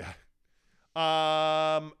 Yeah.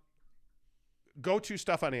 Go-to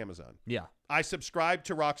stuff on Amazon. Yeah. I subscribe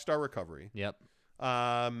to Rockstar Recovery. Yep.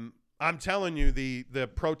 I'm telling you, the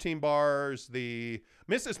protein bars, the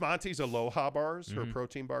Mrs. Monty's Aloha bars, her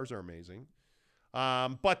protein bars are amazing.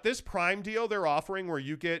 But this Prime deal they're offering where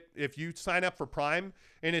you get, if you sign up for Prime,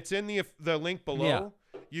 and it's in the link below,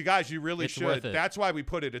 you guys, you really It's should. worth it. That's why we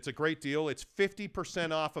put it. It's a great deal. It's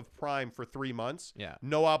 50% off of Prime for 3 months. Yeah.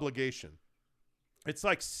 No obligation. It's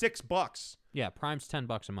like $6. Yeah, Prime's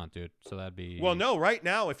 $10 a month, dude. So that'd be... Well, no, right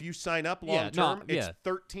now, if you sign up long term, it's yeah.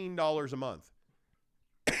 $13 a month.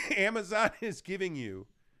 Amazon is giving you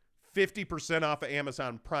 50% off of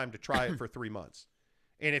Amazon Prime to try it for 3 months.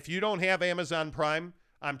 And if you don't have Amazon Prime,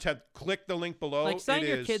 Click the link below. Like, sign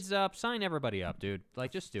your kids up. Sign everybody up, dude.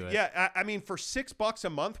 Like, just do it. Yeah, I mean, for $6 a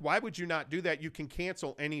month, why would you not do that? You can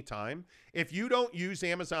cancel anytime. If you don't use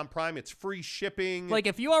Amazon Prime, it's free shipping. Like,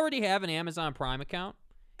 if you already have an Amazon Prime account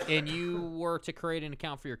and you were to create an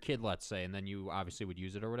account for your kid, let's say, and then you obviously would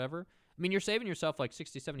use it or whatever, I mean, you're saving yourself like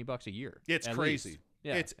 $60, $70 a year. It's crazy. Least.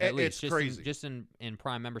 Yeah, it's crazy. Just in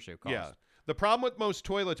Prime membership cost. Yeah. The problem with most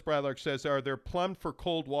toilets, Bradlark says, are they're plumbed for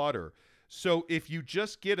cold water. So if you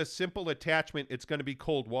just get a simple attachment, it's going to be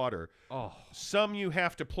cold water. Oh. Some you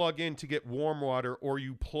have to plug in to get warm water, or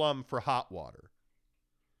you plumb for hot water.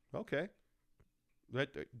 Okay.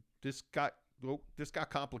 This got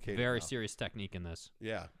complicated. Very now. serious technique in this.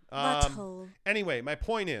 Yeah. Anyway, my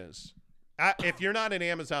point is, if you're not an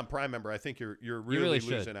Amazon Prime member, I think you're really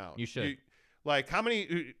losing out. You should. Like, how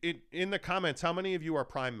many in the comments? How many of you are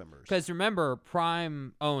Prime members? Because remember,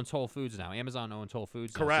 Prime owns Whole Foods now. Amazon owns Whole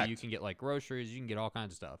Foods. Correct. Now, so you can get like groceries. You can get all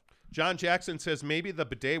kinds of stuff. John Jackson says maybe the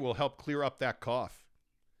bidet will help clear up that cough.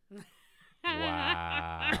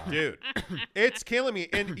 Wow, dude, it's killing me.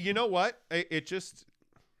 And you know what? It just,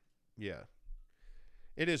 yeah,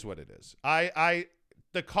 it is what it is.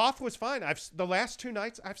 The cough was fine. The last 2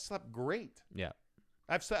 nights I've slept great. Yeah.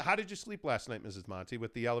 How did you sleep last night, Mrs. Monty,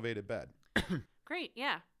 with the elevated bed? Great,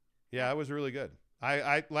 yeah. Yeah, it was really good.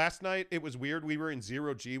 I last night it was weird. We were in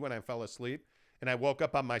 0G when I fell asleep, and I woke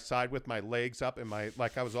up on my side with my legs up and I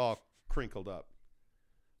was all crinkled up.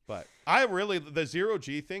 But the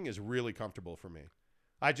 0G thing is really comfortable for me.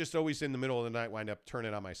 I just always in the middle of the night wind up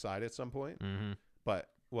turning on my side at some point. Mm-hmm. But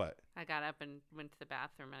what? I got up and went to the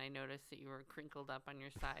bathroom, and I noticed that you were crinkled up on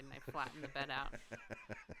your side, and I flattened the bed out.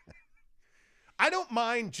 I don't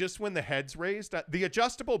mind just when the head's raised. The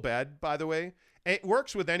adjustable bed, by the way, it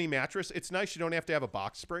works with any mattress. It's nice you don't have to have a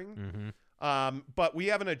box spring. Mm-hmm. But we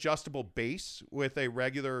have an adjustable base with a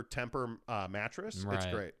regular temper mattress. Right. It's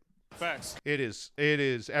great. Facts. It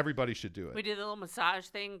is. Everybody should do it. We did the little massage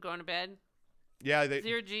thing, going to bed. Yeah.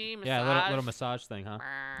 0G massage. Yeah, little massage thing, huh?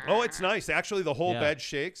 Oh, it's nice. Actually, the whole bed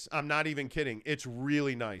shakes. I'm not even kidding. It's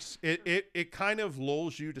really nice. It kind of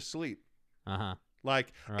lulls you to sleep. Uh-huh.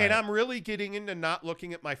 Like, right. And I'm really getting into not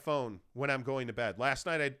looking at my phone when I'm going to bed. Last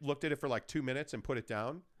night I looked at it for like 2 minutes and put it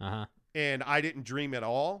down. Uh-huh. And I didn't dream at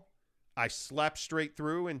all. I slept straight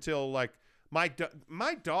through until like my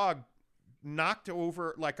dog knocked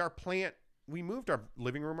over like our plant. We moved our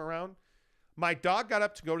living room around. My dog got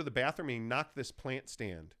up to go to the bathroom and he knocked this plant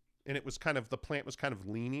stand. And the plant was kind of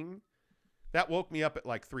leaning. That woke me up at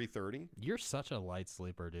like 3:30. You're such a light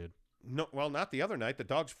sleeper, dude. No, well, not the other night. The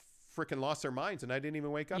dogs freaking lost their minds and I didn't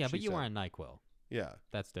even wake up. Yeah, but you were on NyQuil. Yeah.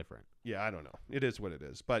 That's different. Yeah, I don't know. It is what it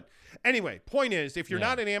is. But anyway, point is, if you're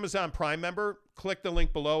not an Amazon Prime member, click the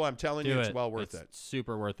link below. I'm telling you, it's well worth it.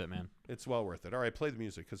 Super worth it, man. It's well worth it. All right, play the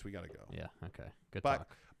music because we got to go. Yeah, okay. Good talk.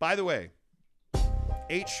 By the way,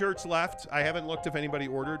 8 shirts left. I haven't looked if anybody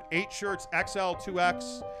ordered. 8 shirts, XL,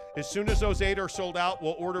 2X. As soon as those 8 are sold out,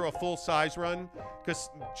 we'll order a full size run because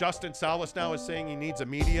Justin Salas now is saying he needs a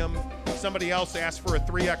medium. Somebody else asked for a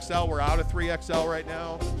 3XL. We're out of 3XL right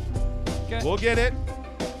now. Okay. We'll get it.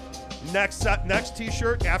 Next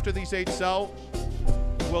T-shirt after these 8 sell,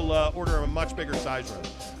 we'll order a much bigger size run.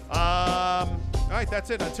 All right, that's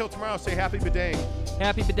it. Until tomorrow, say happy bidang.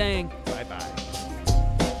 Happy bidang. Bye-bye.